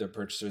the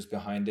purchasers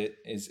behind it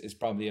is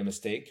probably a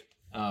mistake.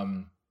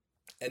 And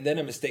then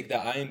a mistake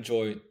that I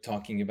enjoy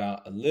talking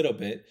about a little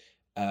bit,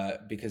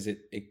 because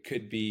it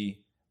could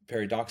be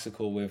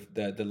paradoxical with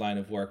the line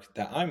of work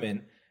that I'm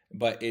in,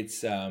 but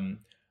it's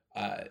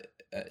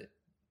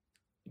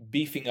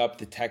beefing up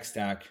the tech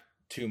stack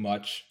too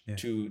much,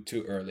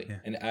 too early,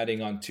 and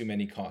adding on too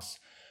many costs.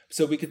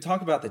 So we could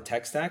talk about the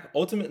tech stack.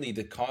 Ultimately,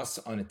 the costs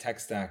on a tech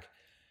stack,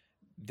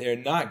 they're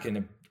not going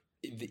to,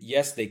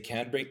 yes, they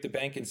can break the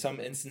bank in some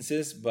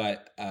instances,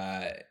 but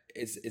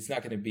it's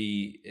not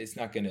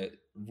going to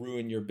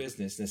ruin your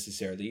business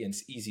necessarily. And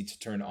it's easy to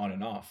turn on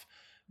and off.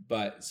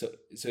 But so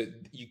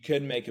you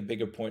could make a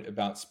bigger point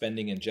about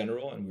spending in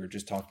general. And we were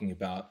just talking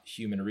about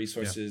human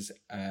resources,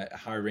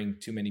 hiring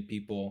too many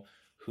people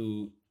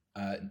who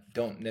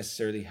don't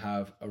necessarily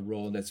have a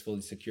role that's fully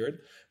secured.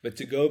 But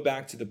to go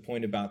back to the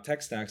point about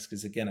tech stacks,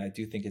 because again, I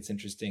do think it's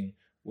interesting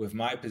with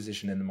my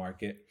position in the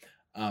market.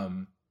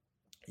 I've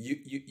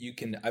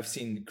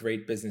seen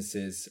great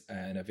businesses,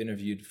 and I've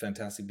interviewed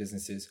fantastic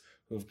businesses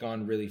who have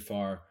gone really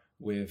far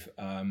with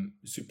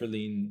super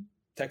lean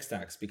tech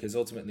stacks, because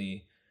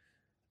ultimately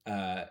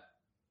a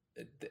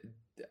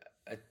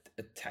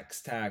tech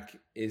stack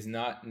is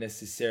not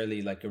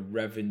necessarily like a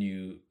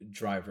revenue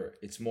driver.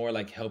 It's more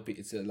like helping.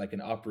 It's like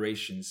an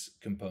operations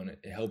component.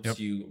 It helps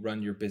you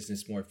run your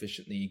business more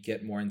efficiently,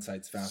 get more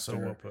insights faster. So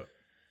well put.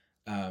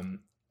 And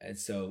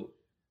so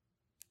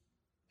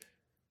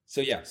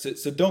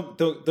don't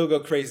go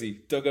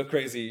crazy. Don't go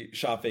crazy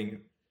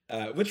shopping,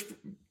 which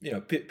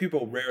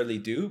people rarely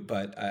do.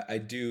 But I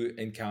do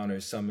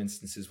encounter some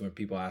instances where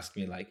people ask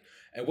me like,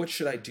 "And what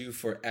should I do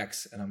for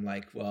X?" And I'm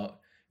like, "Well,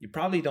 you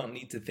probably don't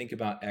need to think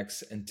about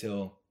X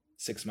until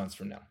 6 months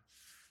from now."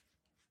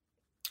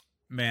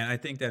 Man, I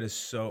think that is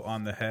so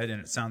on the head,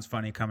 and it sounds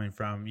funny coming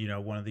from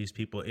one of these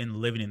people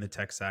living in the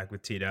tech stack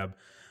with TDAB.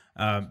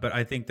 But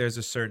I think there's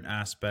a certain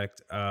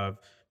aspect of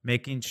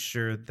making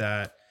sure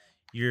that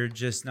you're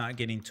just not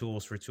getting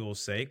tools for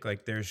tools' sake.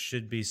 Like there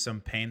should be some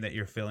pain that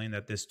you're feeling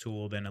that this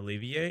tool will then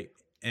alleviate.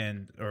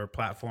 and or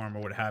platform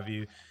or what have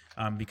you.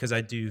 Because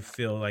I do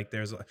feel like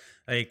there's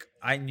like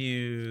I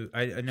know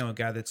a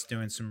guy that's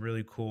doing some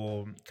really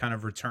cool kind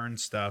of return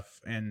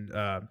stuff, and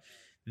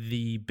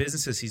the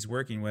businesses he's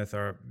working with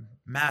are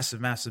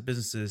massive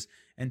businesses,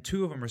 and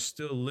two of them are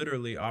still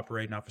literally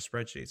operating off of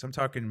spreadsheets. I'm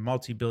talking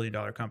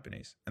multi-billion-dollar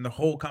companies, and the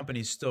whole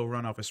company's still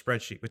run off a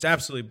spreadsheet, which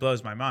absolutely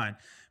blows my mind.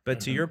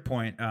 But to your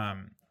point,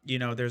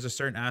 there's a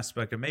certain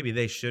aspect of maybe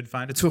they should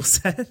find a tool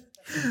set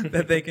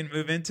that they can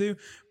move into.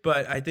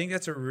 But I think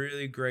that's a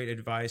really great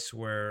advice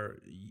where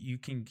you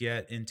can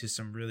get into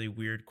some really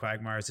weird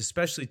quagmires,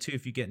 especially too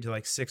if you get into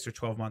like 6 or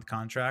 12-month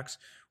contracts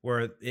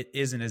where it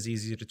isn't as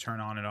easy to turn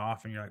on and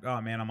off. And you're like, oh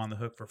man, I'm on the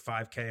hook for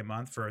 $5,000 a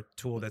month for a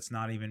tool that's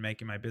not even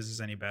making my business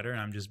any better. And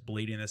I'm just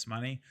bleeding this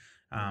money.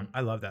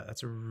 I love that.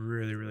 That's a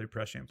really, really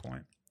prescient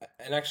point.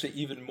 And actually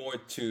even more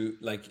to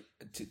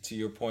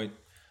your point,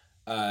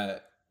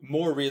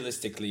 more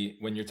realistically,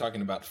 when you're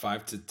talking about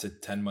 5 to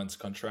 10 months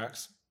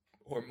contracts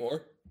or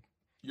more,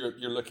 you're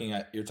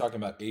talking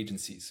about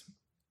agencies,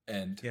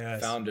 and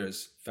yes.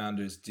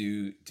 founders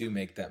do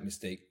make that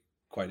mistake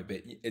quite a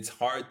bit. It's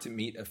hard to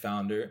meet a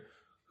founder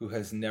who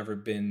has never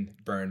been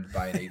burned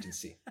by an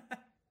agency.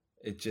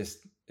 It just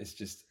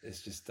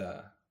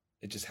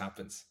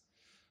happens.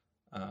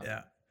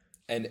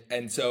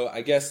 And so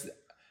I guess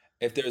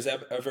if there's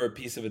ever a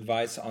piece of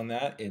advice on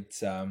that, it's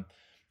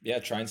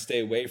try and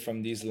stay away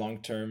from these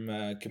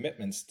long-term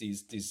commitments.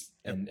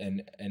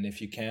 And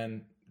if you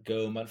can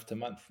go month to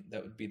month,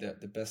 that would be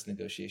the best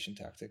negotiation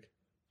tactic.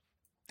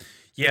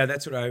 Yeah,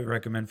 that's what I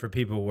recommend for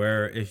people,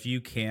 where if you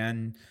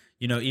can,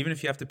 even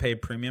if you have to pay a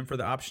premium for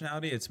the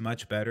optionality, it's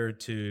much better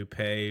to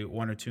pay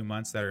 1 or 2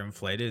 months that are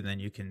inflated, and then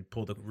you can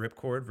pull the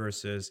ripcord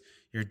versus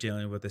you're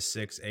dealing with a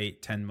 6,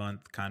 8, 10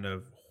 month kind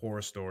of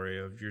horror story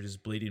of you're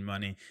just bleeding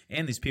money,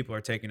 and these people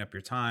are taking up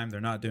your time. They're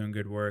not doing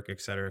good work,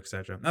 et cetera, et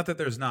cetera. Not that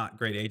there's not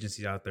great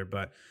agencies out there,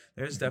 but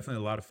there's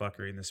definitely a lot of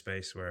fuckery in the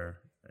space where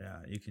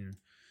you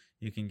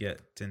can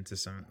get into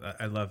some.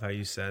 I love how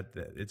you said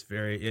that it's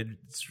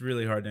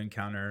really hard to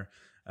encounter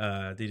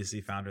a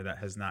D2C founder that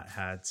has not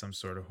had some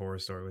sort of horror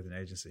story with an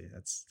agency.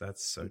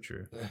 That's so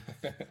true.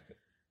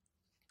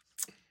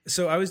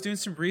 So I was doing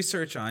some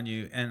research on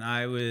you, and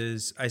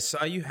I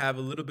saw you have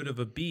a little bit of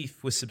a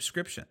beef with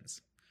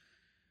subscriptions.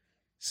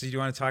 So do you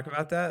want to talk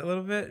about that a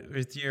little bit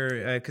with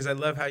your, cause I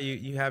love how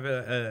you have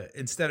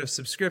instead of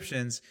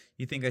subscriptions,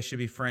 you think they should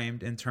be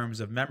framed in terms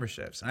of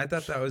memberships. And I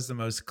thought that was the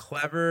most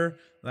clever,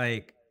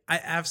 I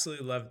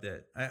absolutely loved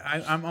it.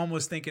 I'm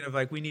almost thinking of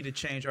we need to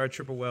change our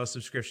Triple Whale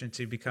subscription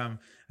to become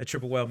a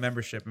Triple Whale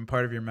membership. And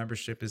part of your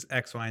membership is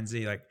X, Y, and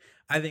Z.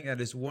 I think that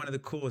is one of the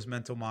coolest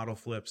mental model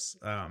flips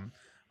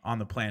on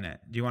the planet.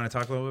 Do you want to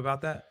talk a little bit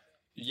about that?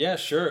 Yeah,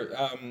 sure.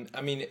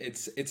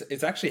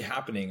 It's actually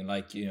happening.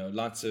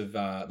 Lots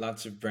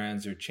of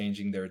brands are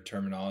changing their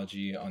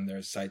terminology on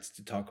their sites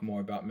to talk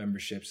more about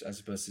memberships as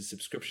opposed to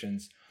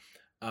subscriptions.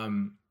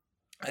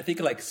 I think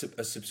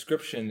a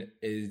subscription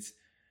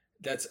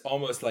that's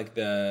almost like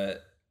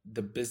the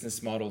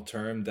business model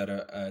term that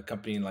a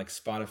company like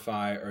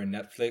Spotify or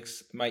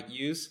Netflix might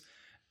use.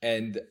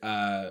 And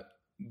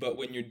but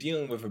when you're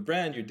dealing with a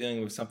brand, you're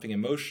dealing with something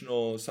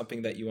emotional,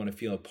 something that you want to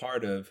feel a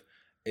part of.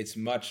 It's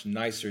much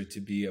nicer to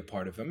be a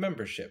part of a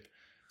membership.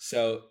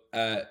 So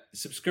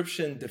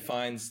subscription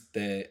defines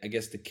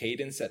the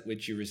cadence at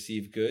which you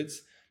receive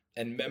goods,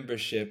 and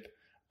membership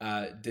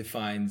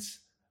defines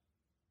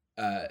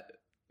the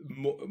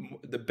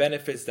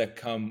benefits that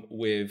come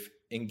with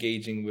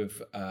engaging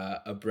with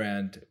a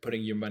brand,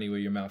 putting your money where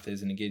your mouth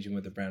is, and engaging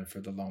with the brand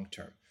for the long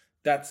term.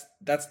 That's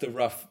the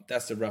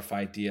rough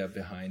idea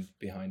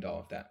behind all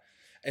of that.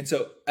 And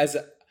so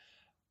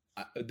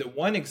the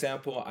one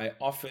example I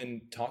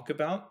often talk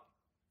about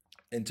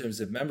in terms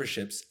of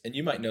memberships, and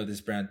you might know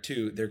this brand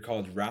too, they're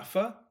called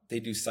Rafa. They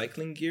do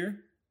cycling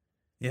gear.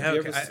 Yeah,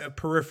 okay.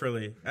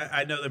 Peripherally.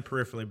 I know them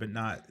peripherally, but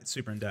not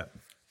super in depth.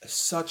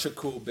 Such a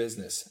cool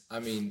business. I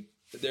mean,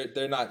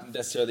 they're not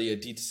necessarily a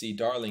DTC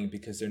darling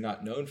because they're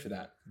not known for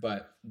that,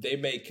 but they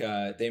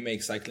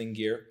make cycling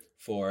gear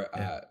for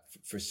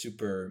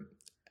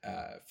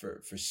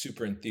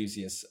super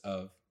enthusiasts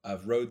of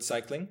road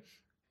cycling.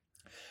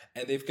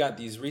 And they've got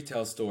these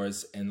retail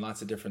stores in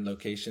lots of different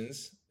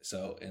locations.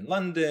 So in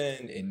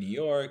London, in New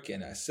York,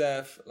 in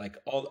SF,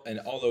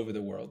 all over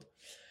the world.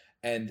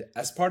 And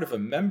as part of a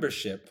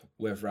membership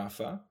with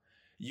Rafa,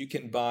 you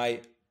can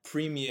buy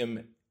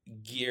premium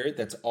gear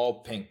that's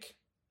all pink.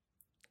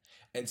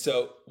 And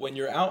so when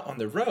you're out on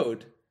the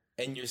road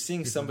and you're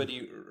seeing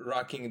somebody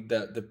rocking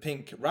the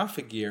pink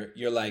Rafa gear,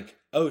 you're like,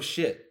 oh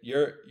shit,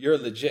 you're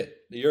legit.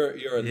 You're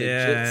a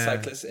legit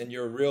cyclist, and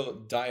you're a real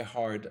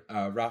diehard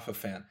Rafa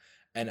fan.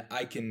 And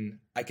I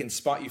can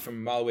spot you from a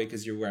mile away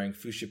because you're wearing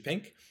fuchsia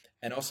pink,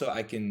 and also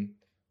I can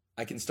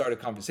start a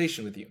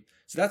conversation with you.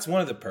 So that's one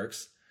of the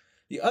perks.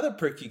 The other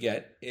perk you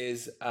get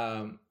is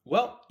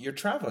you're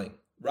traveling.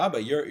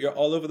 Rabah, you're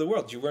all over the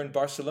world. You were in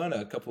Barcelona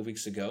a couple of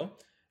weeks ago.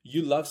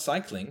 You love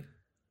cycling.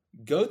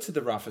 Go to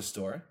the Rafa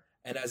store,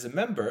 and as a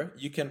member,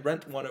 you can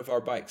rent one of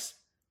our bikes.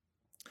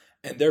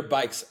 And their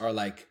bikes are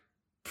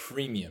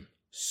premium.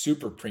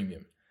 super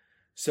premium.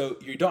 So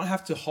you don't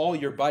have to haul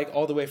your bike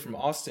all the way from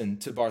Austin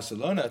to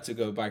Barcelona to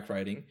go bike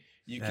riding.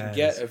 You can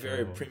get a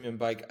very premium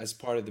bike as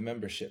part of the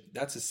membership.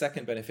 That's the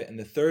second benefit. And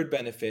the third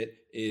benefit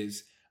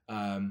is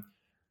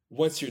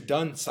once you're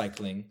done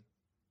cycling,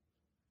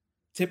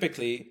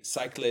 typically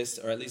cyclists,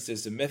 or at least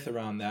there's a myth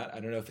around that. I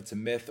don't know if it's a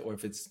myth or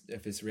if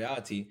it's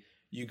reality.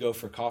 You go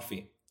for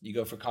coffee. You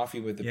go for coffee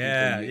with the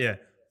people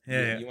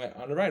you went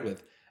on a ride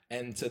with.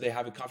 And so they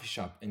have a coffee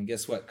shop. And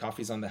guess what?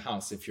 Coffee's on the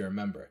house if you're a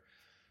member.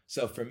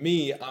 So for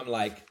me, I'm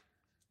like,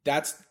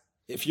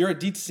 if you're a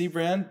DTC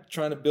brand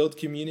trying to build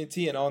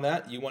community and all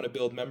that, you want to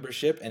build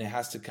membership, and it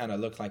has to kind of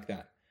look like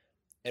that.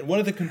 And one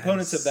of the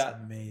components of that,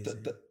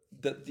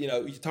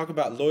 you talk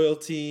about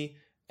loyalty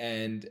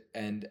and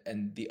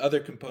the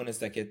other components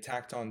that get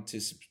tacked on to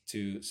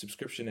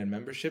subscription and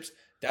memberships.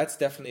 That's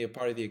definitely a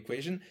part of the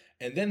equation.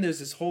 And then there's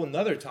this whole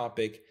another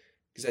topic,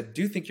 because I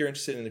do think you're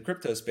interested in the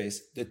crypto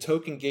space, the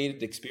token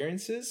gated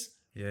experiences.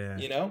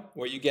 Yeah.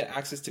 Where you get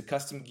access to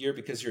custom gear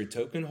because you're a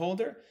token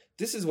holder.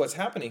 This is what's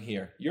happening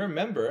here. You're a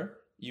member.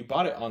 You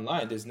bought it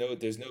online. There's no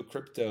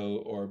crypto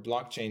or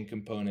blockchain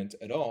component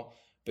at all,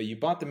 but you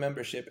bought the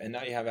membership and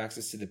now you have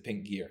access to the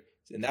pink gear.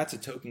 And that's a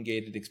token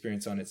gated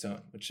experience on its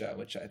own, which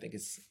I think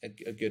is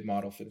a good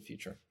model for the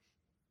future.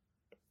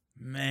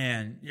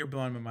 Man, you're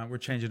blowing my mind. We're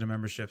changing the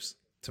memberships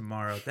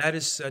tomorrow. That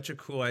is such a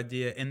cool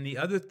idea. And the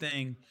other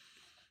thing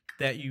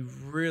that you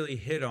really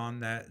hit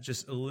on that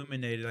just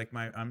illuminated, like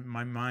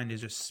my mind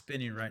is just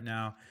spinning right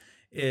now,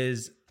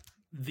 is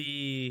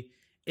the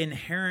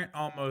inherent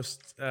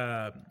almost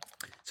so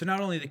not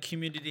only the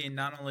community and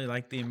not only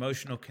like the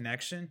emotional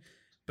connection,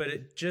 but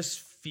it just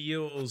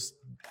feels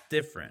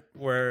different,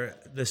 where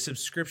the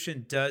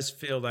subscription does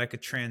feel like a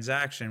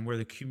transaction, where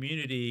the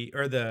community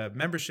or the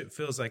membership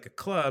feels like a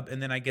club,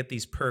 and then I get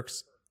these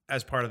perks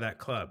as part of that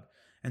club.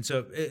 And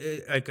so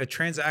like a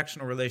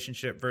transactional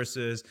relationship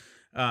versus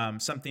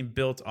something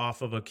built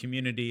off of a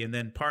community, and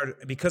then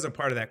because I'm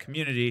part of that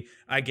community,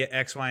 I get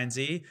X, Y, and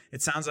Z.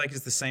 It sounds like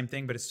it's the same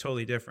thing, but it's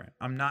totally different.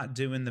 I'm not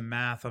doing the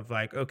math of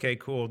like, okay,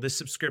 cool, this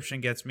subscription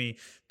gets me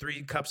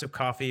 3 cups of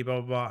coffee, blah,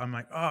 blah, blah. I'm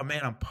like, oh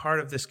man, I'm part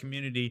of this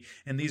community,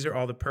 and these are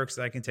all the perks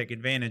that I can take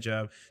advantage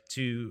of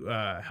to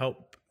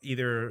help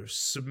either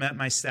cement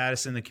my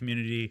status in the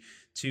community,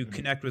 to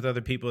connect with other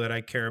people that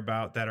I care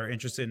about that are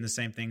interested in the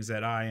same things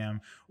that I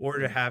am, or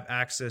to have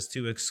access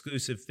to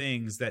exclusive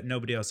things that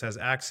nobody else has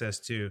access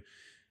to.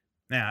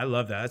 Man, I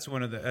love that.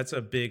 That's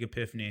a big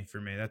epiphany for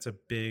me. That's a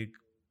big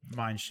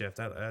mind shift.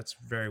 That's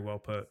very well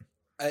put.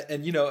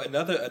 And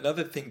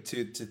another thing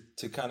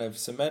to kind of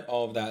cement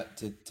all of that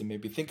to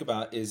maybe think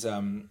about is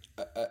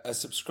a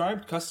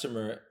subscribed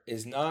customer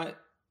is not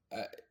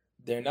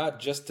they're not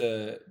just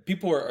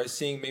people are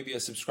seeing maybe a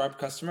subscribed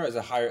customer as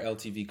a higher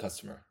LTV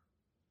customer.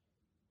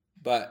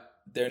 But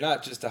they're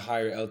not just a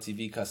higher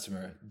LTV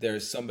customer.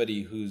 There's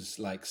somebody who's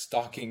like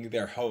stocking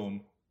their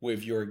home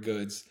with your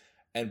goods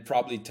and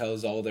probably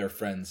tells all their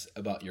friends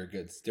about your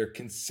goods. They're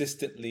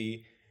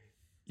consistently,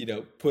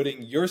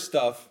 putting your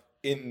stuff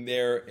in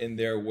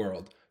their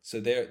world.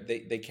 So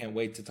they can't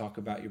wait to talk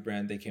about your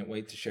brand. They can't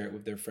wait to share it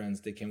with their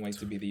friends. They can't wait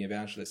to be the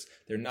evangelists.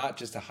 They're not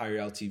just a higher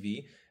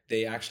LTV.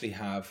 They actually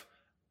have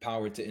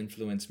power to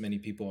influence many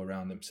people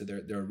around them. So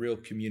they're a real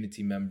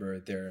community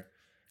member.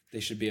 They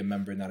should be a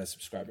member, not a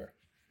subscriber.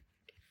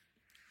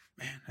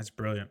 Man, that's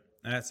brilliant.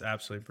 That's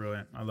absolutely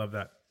brilliant. I love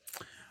that.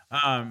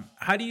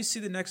 How do you see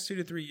the next 2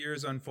 to 3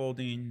 years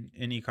unfolding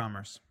in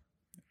e-commerce?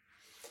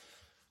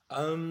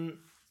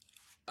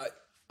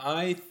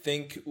 I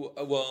think,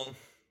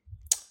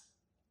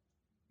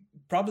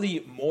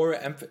 probably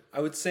I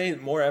would say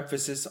more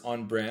emphasis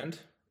on brand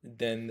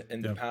than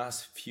in the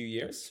past few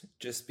years,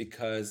 just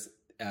because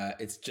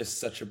it's just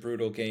such a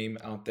brutal game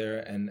out there.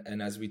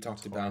 And as we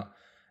talked about,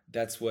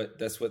 that's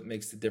what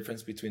makes the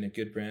difference between a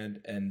good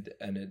brand and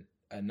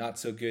a not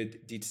so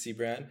good D2C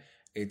brand.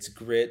 It's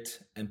grit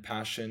and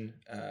passion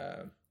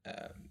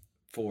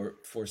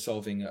for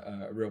solving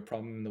a real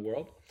problem in the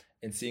world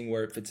and seeing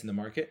where it fits in the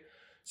market.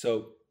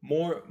 So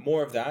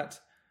more of that.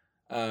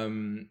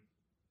 And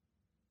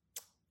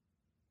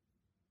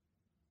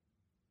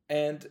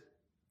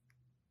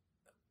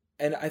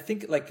I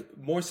think like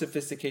more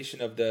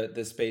sophistication of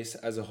the space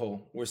as a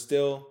whole. We're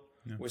still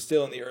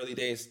in the early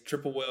days.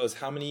 Triple Whale is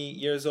how many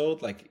years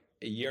old? Like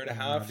a year and a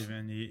half? Not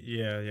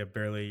even,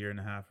 barely a year and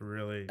a half.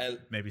 Really,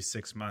 maybe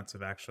 6 months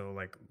of actual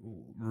like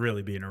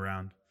really being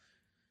around.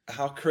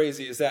 How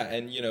crazy is that?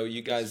 And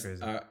you guys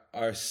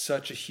are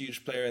such a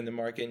huge player in the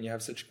market, and you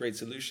have such a great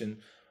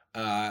solution.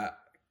 In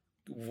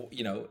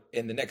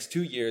the next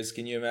 2 years,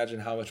 can you imagine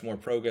how much more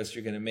progress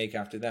you're going to make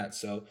after that?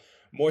 So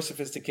more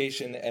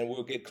sophistication, and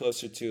we'll get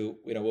closer to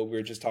what we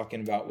were just talking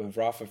about with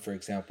Rafa, for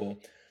example,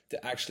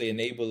 to actually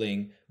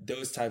enabling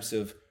those types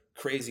of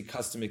crazy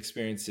custom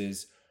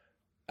experiences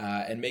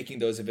and making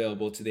those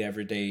available to the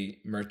everyday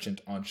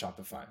merchant on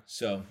Shopify.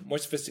 So more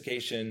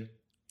sophistication,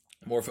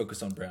 more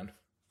focus on brand.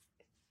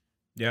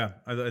 Yeah,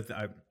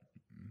 I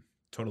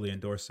totally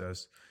endorse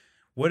those.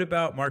 What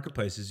about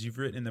marketplaces? You've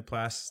written in the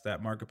past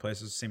that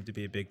marketplaces seem to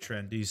be a big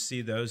trend. Do you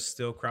see those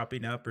still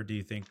cropping up, or do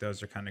you think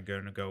those are kind of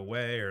going to go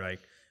away, or like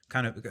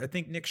kind of? I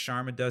think Nick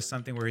Sharma does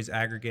something where he's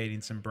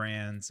aggregating some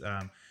brands.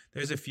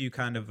 There's a few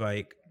kind of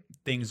like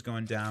things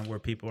going down where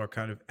people are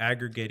kind of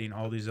aggregating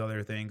all these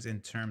other things in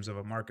terms of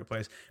a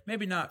marketplace.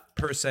 Maybe not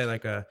per se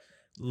like a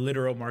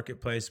literal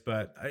marketplace,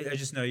 but I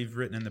just know you've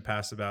written in the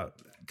past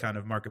about kind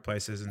of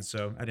marketplaces, and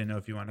so I didn't know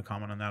if you want to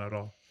comment on that at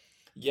all.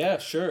 Yeah,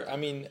 sure. I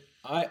mean,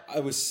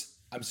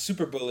 I'm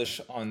super bullish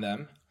on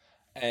them.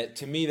 And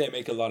to me, they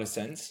make a lot of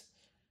sense.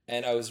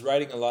 And I was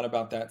writing a lot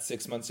about that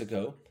 6 months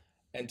ago.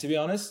 And to be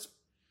honest,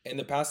 in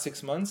the past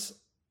 6 months,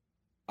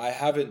 I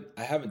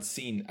haven't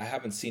seen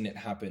it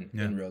happen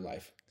in real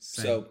life.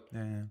 Same. So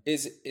Yeah.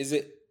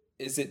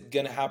 is it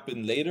gonna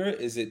happen later?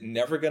 Is it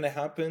never gonna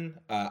happen?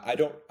 I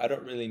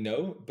don't really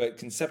know. But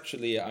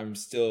conceptually, I'm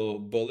still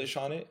bullish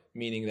on it,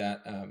 meaning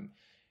that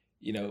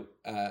you know,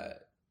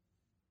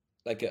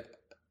 like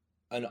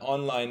an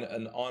online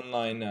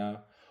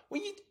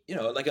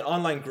well, like an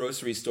online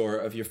grocery store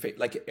of your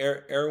like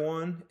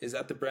Erewhon, is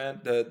that the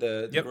brand,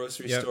 the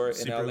grocery store in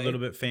Super, LA, a little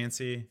bit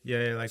fancy,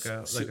 like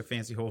a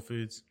fancy Whole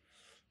Foods.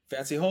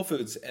 Fancy Whole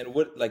Foods. And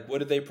what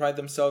do they pride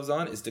themselves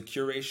on is the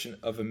curation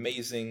of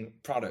amazing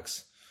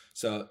products.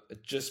 So I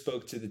just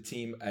spoke to the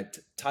team at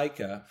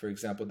Taika, for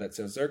example, that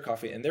sells their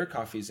coffee, and their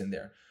coffee's in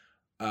there.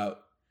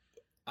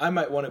 I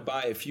might want to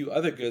buy a few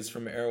other goods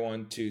from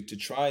Erewhon to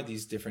try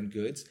these different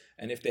goods.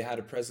 And if they had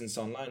a presence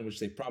online, which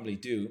they probably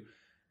do,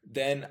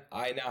 then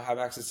I now have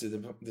access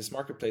to this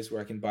marketplace where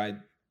I can buy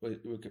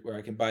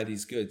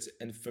these goods.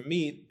 And for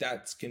me,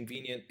 that's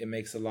convenient. It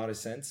makes a lot of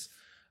sense.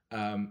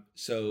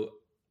 So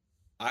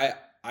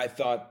I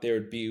thought there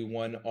would be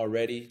one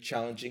already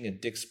challenging a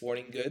Dick's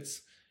Sporting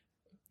Goods.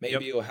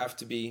 Maybe it'll have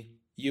to be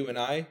you and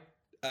I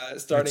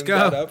starting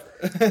that up.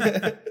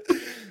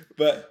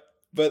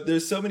 But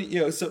there's so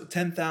many, so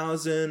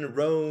 10,000,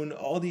 Roan,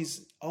 all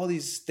these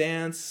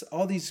Stance,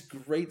 all these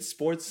great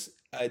sports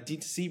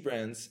DTC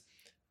brands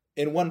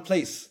in one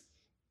place,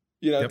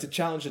 to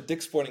challenge a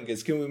Dick's Sporting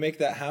Goods. Can we make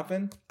that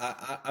happen?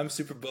 I'm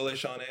super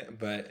bullish on it,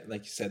 but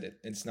like you said,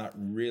 it's not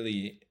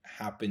really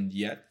happened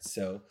yet.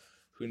 So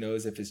who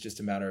knows if it's just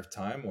a matter of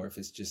time or if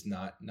it's just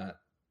not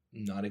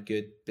a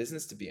good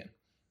business to be in.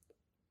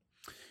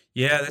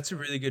 Yeah, that's a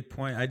really good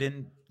point. I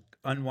didn't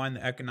unwind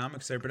the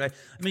economics there, but I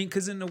mean,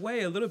 because in a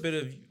way, a little bit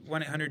of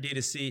 1-800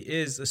 D2C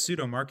is a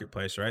pseudo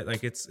marketplace, right?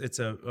 Like it's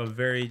a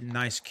very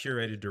nice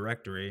curated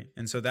directory,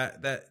 and so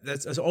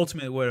that's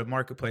ultimately what a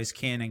marketplace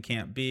can and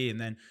can't be. And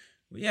then,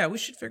 we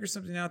should figure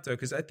something out though,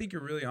 because I think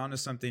you're really onto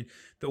something.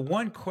 The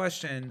one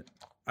question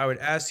I would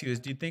ask you is,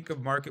 do you think a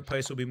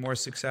marketplace will be more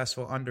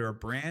successful under a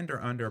brand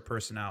or under a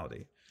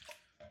personality?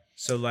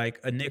 So like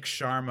a Nick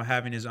Sharma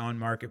having his own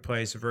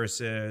marketplace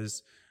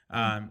versus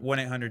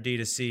 1-800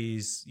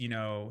 D2C's,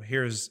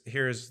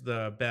 here's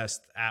the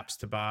best apps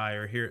to buy,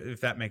 or here,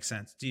 if that makes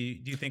sense. Do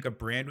you think a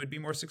brand would be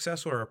more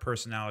successful or a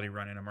personality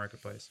running a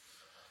marketplace?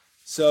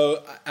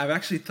 So I've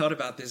actually thought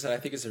about this, and I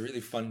think it's a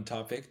really fun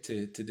topic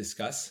to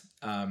discuss.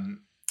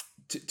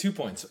 2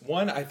 points.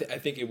 One, I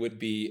think it would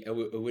be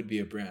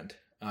a brand,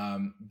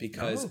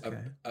 because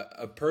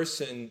a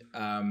person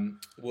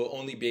will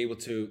only be able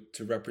to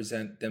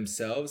represent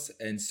themselves,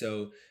 and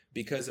so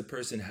because a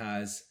person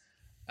has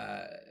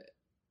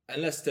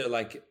unless they're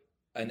like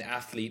an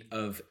athlete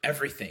of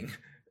everything,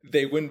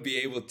 they wouldn't be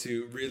able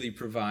to really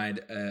provide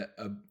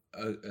a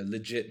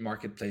legit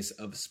marketplace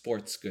of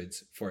sports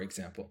goods, for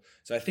example.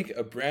 So I think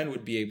a brand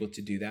would be able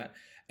to do that.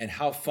 And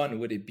how fun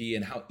would it be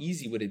and how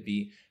easy would it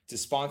be to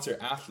sponsor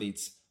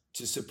athletes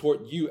to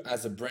support you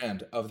as a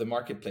brand of the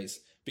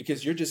marketplace?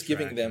 Because you're just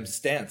giving them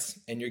Stance,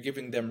 and you're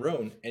giving them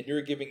Roan, and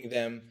you're giving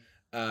them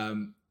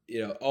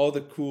all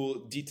the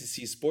cool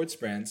D2C sports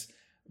brands,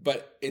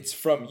 but it's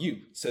from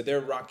you. So they're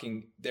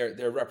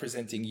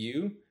representing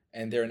you,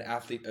 and they're an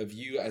athlete of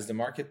you as the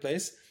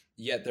marketplace,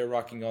 yet they're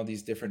rocking all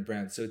these different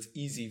brands. So it's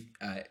easy.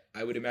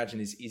 I would imagine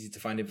it's easy to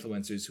find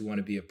influencers who want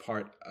to be a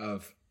part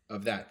of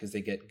that, because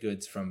they get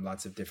goods from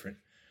lots of different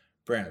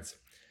brands.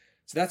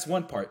 So that's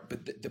one part.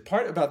 But the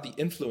part about the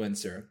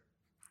influencer,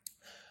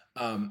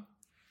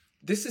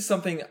 this is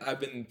something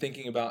I've been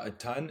thinking about a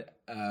ton.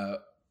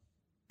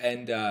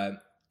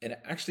 And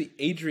actually,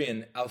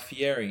 Adrian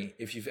Alfieri,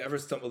 if you've ever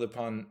stumbled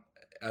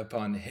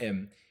upon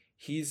him,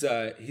 he's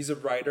a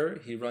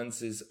writer. He runs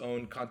his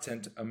own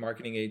content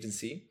marketing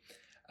agency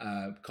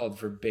called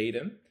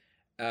Verbatim,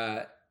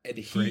 and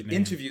he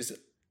interviews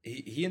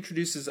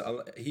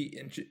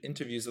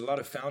a lot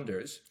of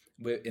founders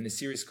in a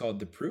series called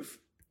The Proof.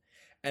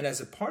 And as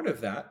a part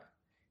of that,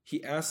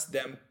 he asks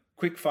them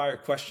quick fire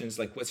questions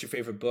like, "What's your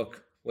favorite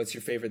book? What's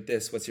your favorite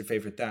this? What's your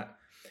favorite that?"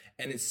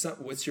 And it's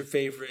what's your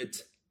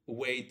favorite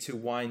way to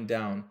wind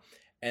down?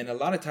 And a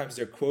lot of times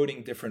they're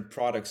quoting different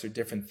products or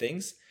different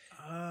things.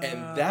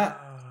 And that,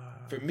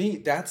 for me,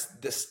 that's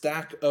the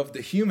stack of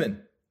the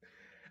human.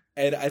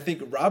 And I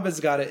think Rob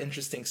has got an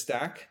interesting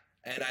stack,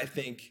 and I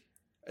think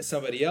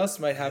somebody else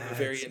might have a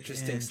very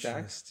interesting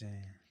stack.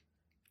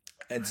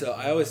 And so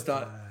I always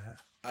thought,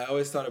 I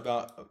always thought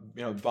about,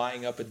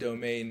 buying up a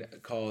domain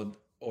called,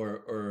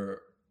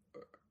 or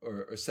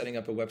setting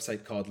up a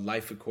website called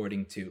Life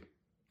According To,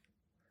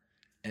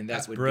 and that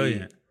That's would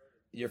brilliant.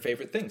 be your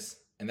favorite things,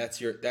 and that's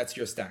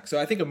your stack. So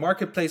I think a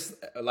marketplace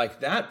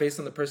like that, based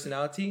on the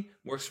personality,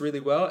 works really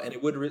well, and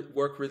it would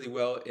work really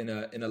well in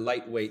a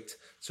lightweight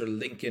sort of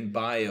link in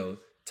bio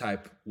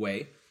type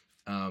way.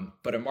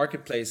 But a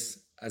marketplace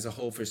as a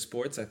whole for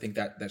sports, I think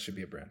that should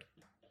be a brand.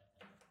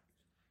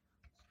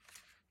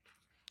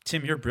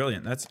 Tim, you're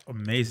brilliant. That's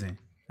amazing.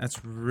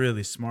 That's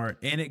really smart.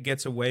 And it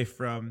gets away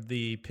from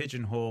the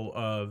pigeonhole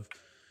of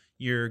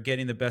you're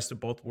getting the best of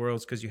both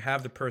worlds because you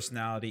have the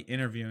personality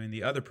interviewing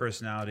the other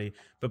personality.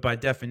 But by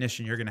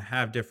definition, you're going to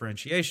have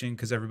differentiation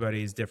because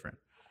everybody is different.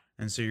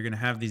 And so you're going to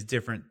have these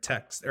different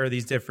texts or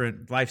these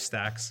different life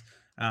stacks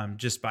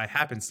just by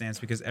happenstance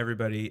because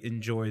everybody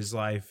enjoys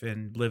life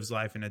and lives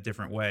life in a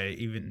different way,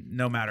 even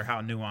no matter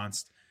how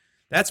nuanced.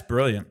 That's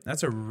brilliant.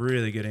 That's a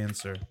really good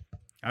answer.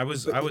 I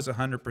was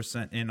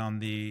 100% in on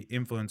the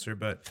influencer,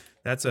 but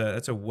that's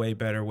a way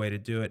better way to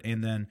do it.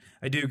 And then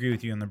I do agree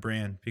with you on the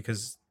brand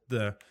because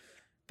the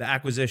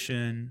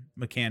acquisition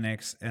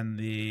mechanics and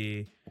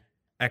the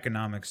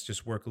economics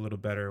just work a little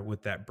better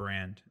with that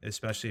brand,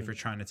 especially if you're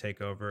trying to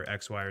take over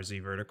X, Y, or Z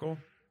vertical.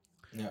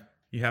 Yeah.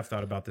 You have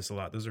thought about this a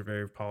lot. Those are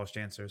very polished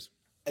answers.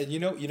 And you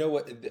know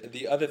what?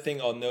 The other thing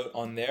I'll note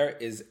on there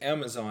is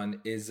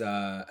Amazon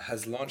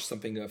has launched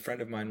something. A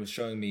friend of mine was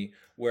showing me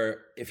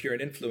where if you're an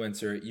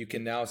influencer, you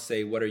can now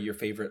say what are your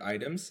favorite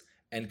items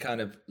and kind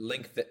of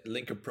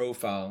link a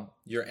profile,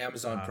 your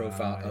Amazon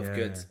profile of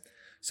goods.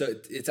 So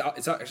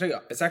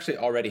it's actually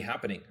already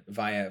happening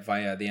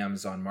via the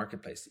Amazon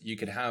marketplace. You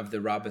could have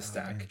the Rabba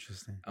stack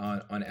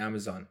on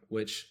Amazon,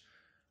 which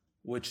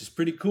is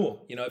pretty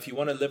cool. If you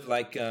want to live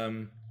like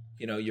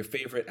your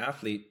favorite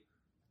athlete,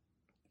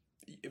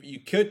 you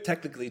could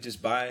technically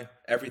just buy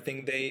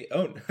everything they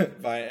own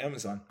via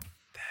Amazon.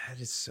 That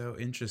is so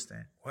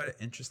interesting. What an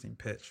interesting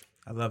pitch.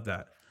 I love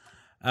that.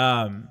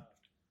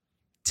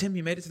 Tim,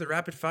 you made it to the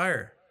rapid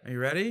fire. Are you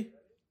ready?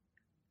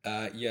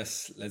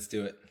 Yes, let's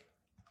do it.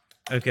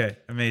 Okay,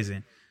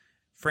 amazing.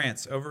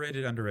 France,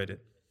 overrated, underrated?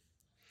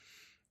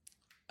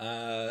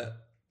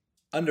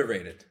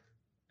 Underrated.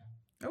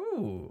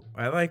 Oh,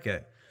 I like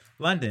it.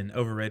 London,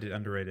 overrated,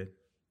 underrated?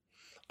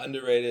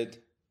 Underrated.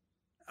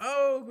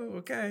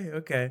 Oh,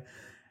 okay.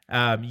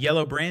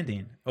 Yellow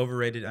branding,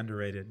 overrated,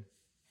 underrated?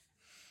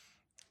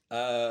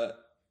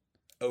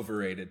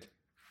 Overrated.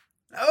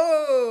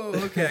 Oh,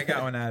 okay, I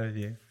got one out of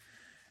you.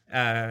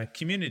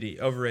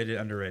 Community, overrated,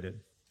 underrated?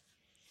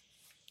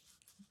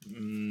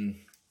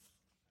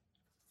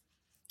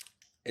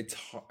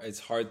 It's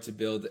hard to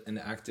build an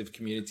active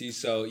community.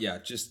 So yeah,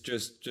 just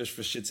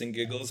for shits and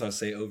giggles, I'll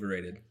say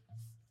overrated.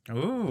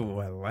 Ooh,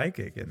 I like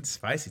it. Getting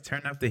spicy.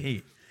 Turn up the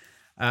heat.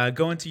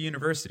 Going to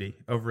university,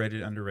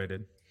 overrated,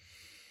 underrated?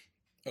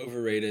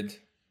 Overrated.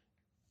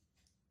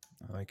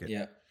 I like it.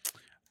 Yeah.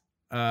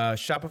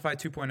 Shopify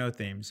 2.0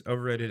 themes,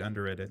 overrated,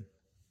 underrated?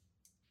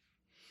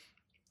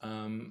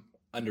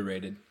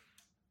 Underrated.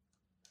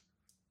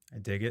 I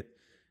dig it.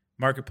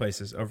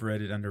 Marketplaces,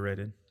 overrated,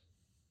 underrated?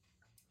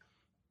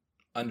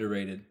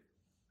 Underrated.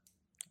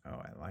 Oh,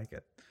 I like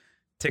it.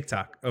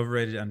 TikTok,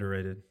 overrated,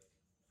 underrated?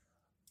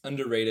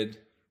 Underrated.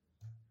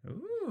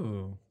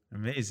 Ooh,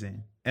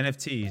 amazing.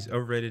 NFTs,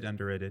 overrated,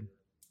 underrated?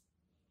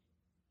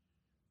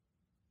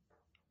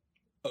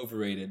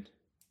 Overrated.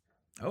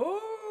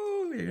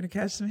 Oh, you're going to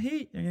catch some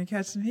heat.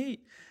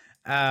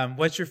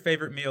 What's your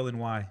favorite meal and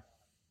why?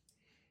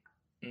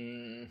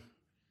 You're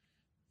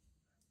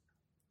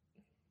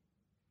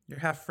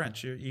half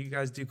French. You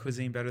guys do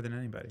cuisine better than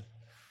anybody.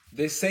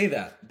 They say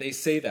that,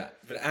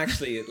 but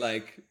actually,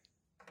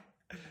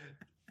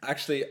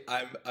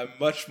 I'm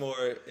much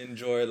more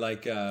enjoy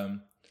like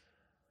a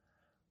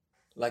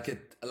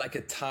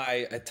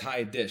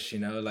Thai dish,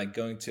 like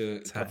going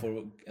to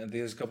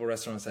there's a couple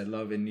restaurants I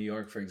love in New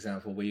York, for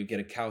example, where you get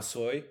a cow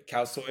soy,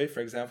 for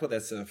example.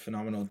 That's a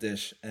phenomenal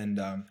dish, and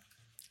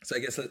so I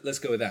guess let's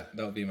go with that.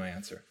 That would be my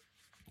answer.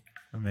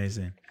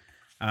 Amazing.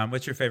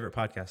 What's your favorite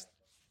podcast?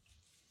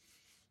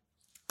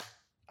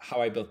 How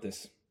I Built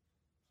This.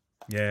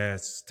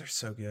 Yes, they're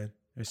so good.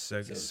 They're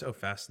so good. So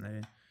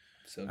fascinating.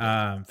 So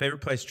good. Favorite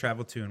place to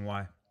travel to and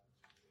why?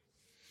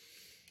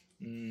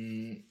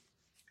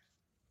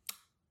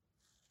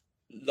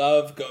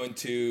 Love going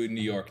to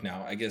New York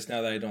now. I guess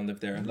now that I don't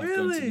live there, I love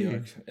going to New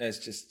York. It's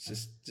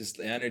just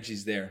the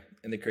energy's there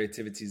and the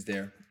creativity's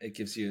there. It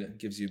gives you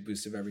a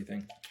boost of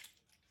everything.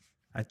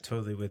 I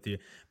totally with you.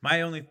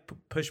 My only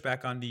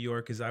pushback on New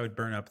York is I would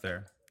burn up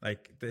there.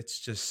 Like, it's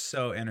just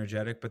so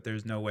energetic, but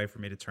there's no way for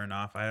me to turn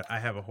off. I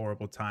have a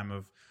horrible time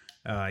of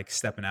like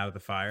stepping out of the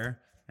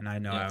fire, and I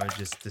know I would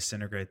just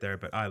disintegrate there,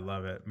 but I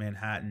love it.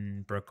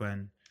 Manhattan,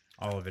 Brooklyn,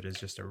 all of it is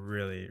just a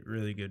really,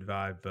 really good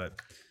vibe,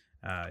 but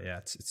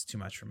it's too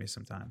much for me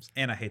sometimes.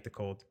 And I hate the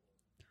cold.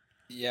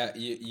 Yeah,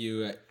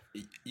 you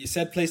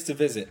said place to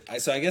visit.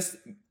 So I guess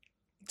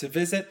to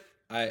visit,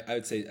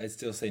 I'd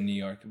still say New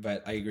York,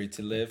 but I agree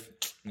to live,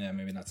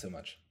 maybe not so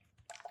much.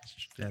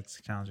 That's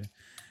challenging.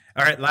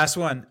 All right, last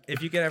one.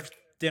 If you could have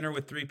dinner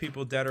with 3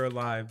 people, dead or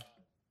alive,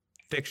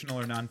 fictional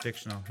or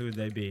non-fictional, who would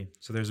they be?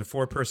 So there's a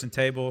 4-person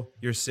table.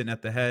 You're sitting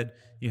at the head.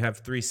 You have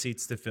 3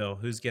 seats to fill.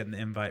 Who's getting the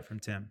invite from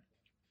Tim?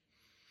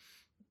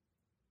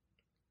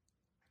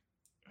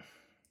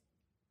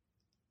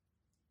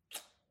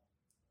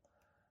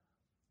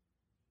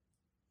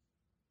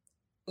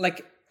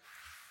 Like,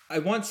 I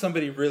want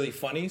somebody really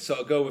funny, so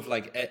I'll go with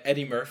like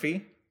Eddie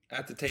Murphy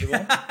at the table.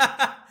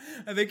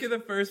 I think you're the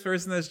first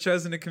person that's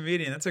chosen a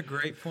comedian. That's a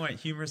great point.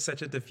 Humor is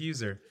such a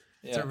diffuser.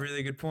 It's a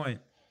really good point.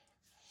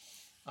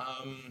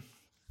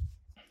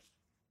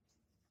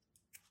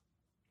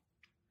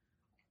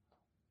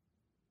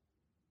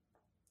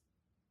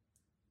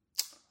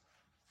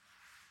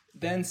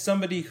 Then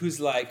somebody who's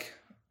like,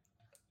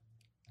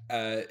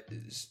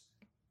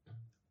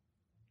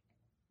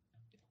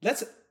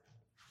 let's.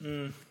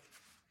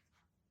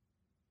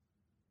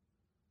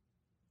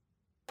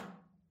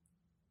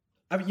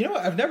 I mean, you know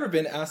what? I've never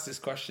been asked this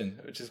question,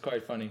 which is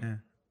quite funny.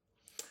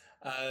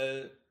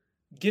 Yeah.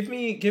 Give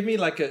me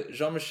like a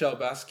Jean-Michel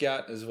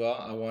Basquiat as well.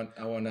 I want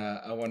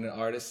an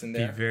artist in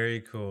there. Be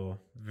very cool.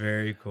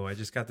 Very cool. I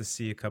just got to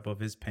see a couple of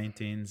his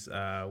paintings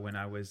when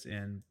I was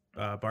in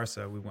Barca.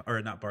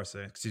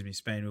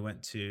 Spain. We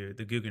went to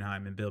the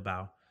Guggenheim in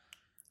Bilbao.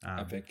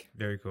 Epic.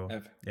 Very cool.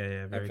 Epic.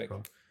 Yeah, very Epic.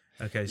 cool.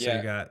 Okay, so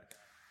you got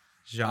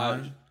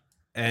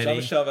Eddie,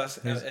 Jean-Michel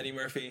Basquiat, Eddie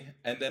Murphy,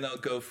 and then I'll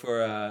go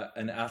for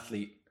an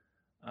athlete.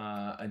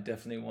 I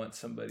definitely want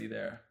somebody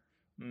there.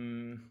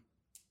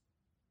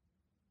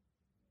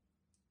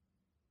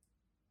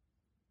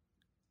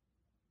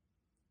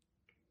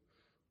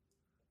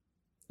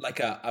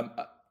 Like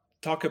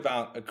talk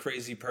about a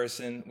crazy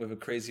person with a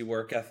crazy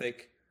work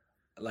ethic,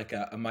 like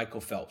a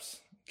Michael Phelps.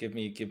 Give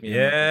me a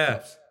Michael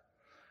Phelps.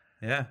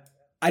 Yeah.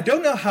 I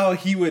don't know how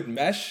he would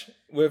mesh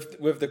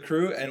with the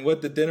crew and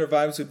what the dinner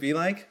vibes would be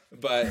like,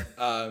 but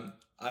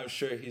I'm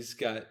sure he's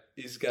got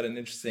an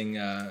interesting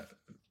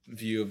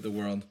view of the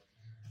world.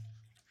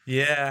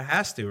 Yeah, it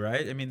has to,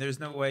 right? I mean, there's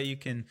no way you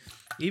can,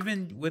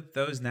 even with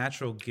those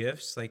natural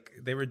gifts, like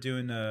they were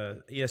doing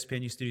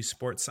ESPN used to do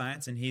sports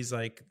science, and he's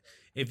like,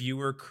 if you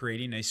were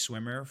creating a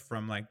swimmer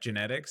from like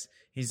genetics,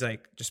 he's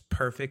like just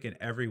perfect in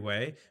every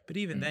way. But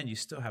even then, you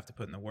still have to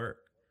put in the work.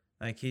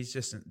 Like he's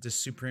just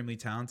supremely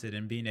talented,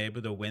 and being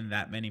able to win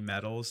that many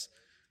medals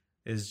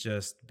is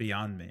just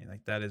beyond me.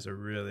 Like that is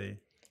an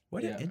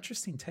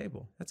interesting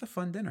table. That's a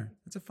fun dinner.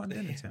 That's a fun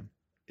dinner, Tim.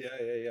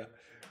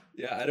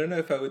 Yeah, I don't know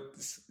if I would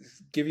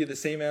give you the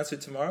same answer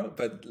tomorrow,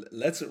 but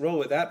let's roll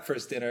with that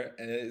first dinner,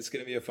 and it's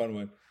going to be a fun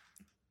one.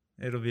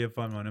 It'll be a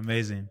fun one.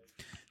 Amazing.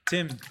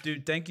 Tim,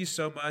 dude, thank you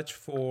so much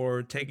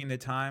for taking the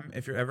time.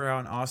 If you're ever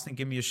out in Austin,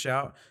 give me a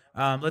shout.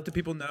 Let the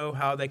people know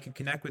how they can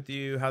connect with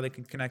you, how they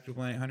can connect with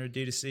 1-800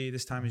 DTC.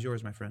 This time is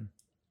yours, my friend.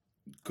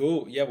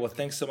 Cool. Yeah, well,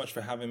 thanks so much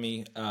for having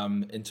me.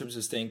 In terms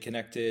of staying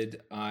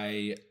connected,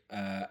 I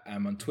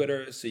am on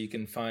Twitter, so you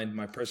can find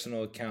my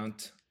personal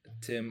account,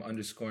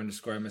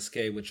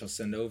 Tim__MSK, which I'll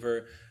send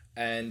over,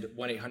 and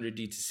 1-800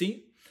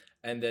 DTC,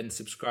 and then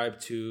subscribe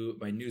to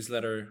my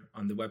newsletter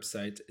on the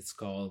website. It's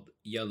called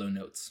Yellow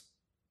Notes.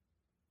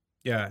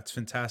 Yeah, it's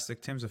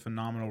fantastic. Tim's a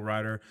phenomenal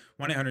writer.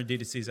 1-800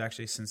 DTC is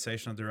actually a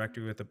sensational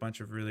directory with a bunch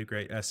of really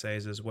great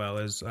essays as well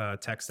as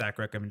tech stack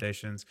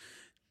recommendations.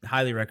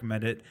 Highly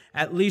recommend it.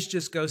 At least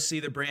just go see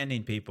the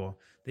branding people.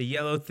 The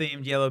yellow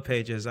themed yellow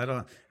pages. I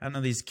don't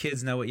know these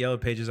kids know what yellow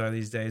pages are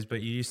these days,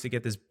 but you used to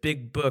get this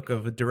big book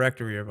of a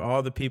directory of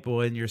all the people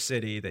in your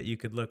city that you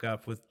could look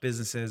up with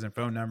businesses and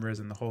phone numbers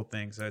and the whole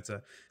thing. So it's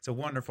a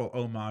wonderful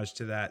homage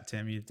to that,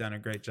 Tim. You've done a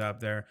great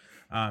job there.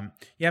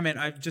 Yeah, man,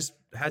 I've just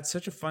had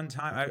such a fun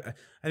time.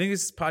 I think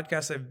this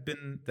podcast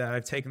that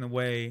I've taken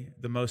away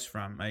the most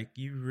from. Like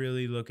you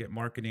really look at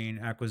marketing,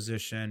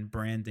 acquisition,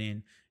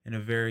 branding in a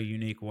very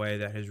unique way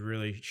that has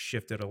really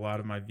shifted a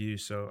lot of my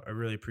views. So I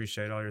really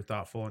appreciate all your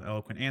thoughtful and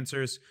eloquent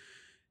answers.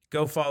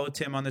 Go follow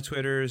Tim on the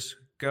Twitters.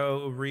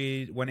 Go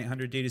read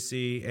 1-800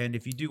 DTC. And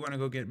if you do want to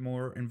go get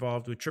more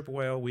involved with Triple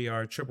Whale, we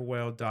are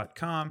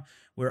triplewhale.com.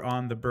 We're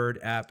on the Bird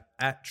app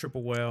at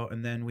Triple Whale.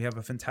 And then we have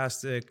a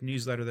fantastic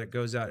newsletter that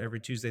goes out every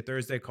Tuesday,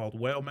 Thursday called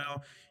Whale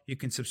Mail. You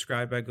can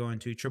subscribe by going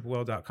to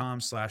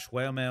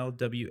triplewhale.com/whalemail,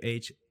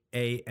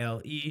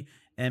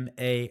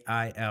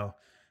 WHALEMAIL.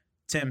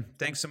 Tim,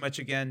 thanks so much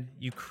again.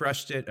 You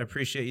crushed it.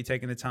 Appreciate you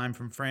taking the time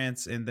from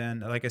France. And then,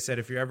 like I said,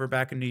 if you're ever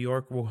back in New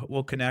York,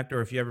 we'll connect. Or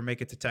if you ever make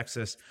it to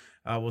Texas,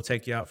 we'll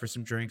take you out for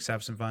some drinks,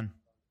 have some fun.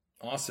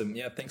 Awesome.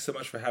 Yeah, thanks so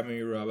much for having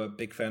me, Rob. A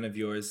big fan of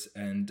yours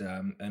and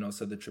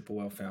also the Triple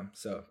Whale fam.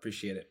 So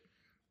appreciate it.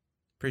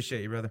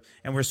 Appreciate you, brother.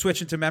 And we're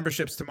switching to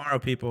memberships tomorrow,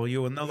 people.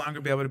 You will no longer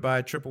be able to buy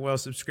a Triple Whale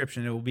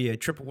subscription. It will be a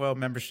Triple Whale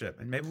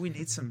membership. And maybe we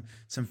need some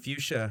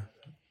fuchsia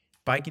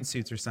biking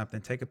suits or something.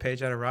 Take a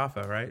page out of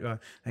Rafa, right?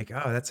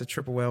 That's a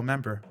Triple Whale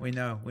member. We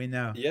know.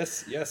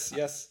 Yes.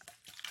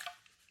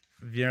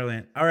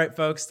 Brilliant. All right,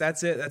 folks,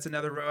 that's it. That's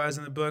another ROAS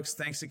in the books.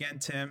 Thanks again,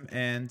 Tim,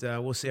 and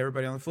we'll see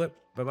everybody on the flip.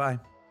 Bye-bye.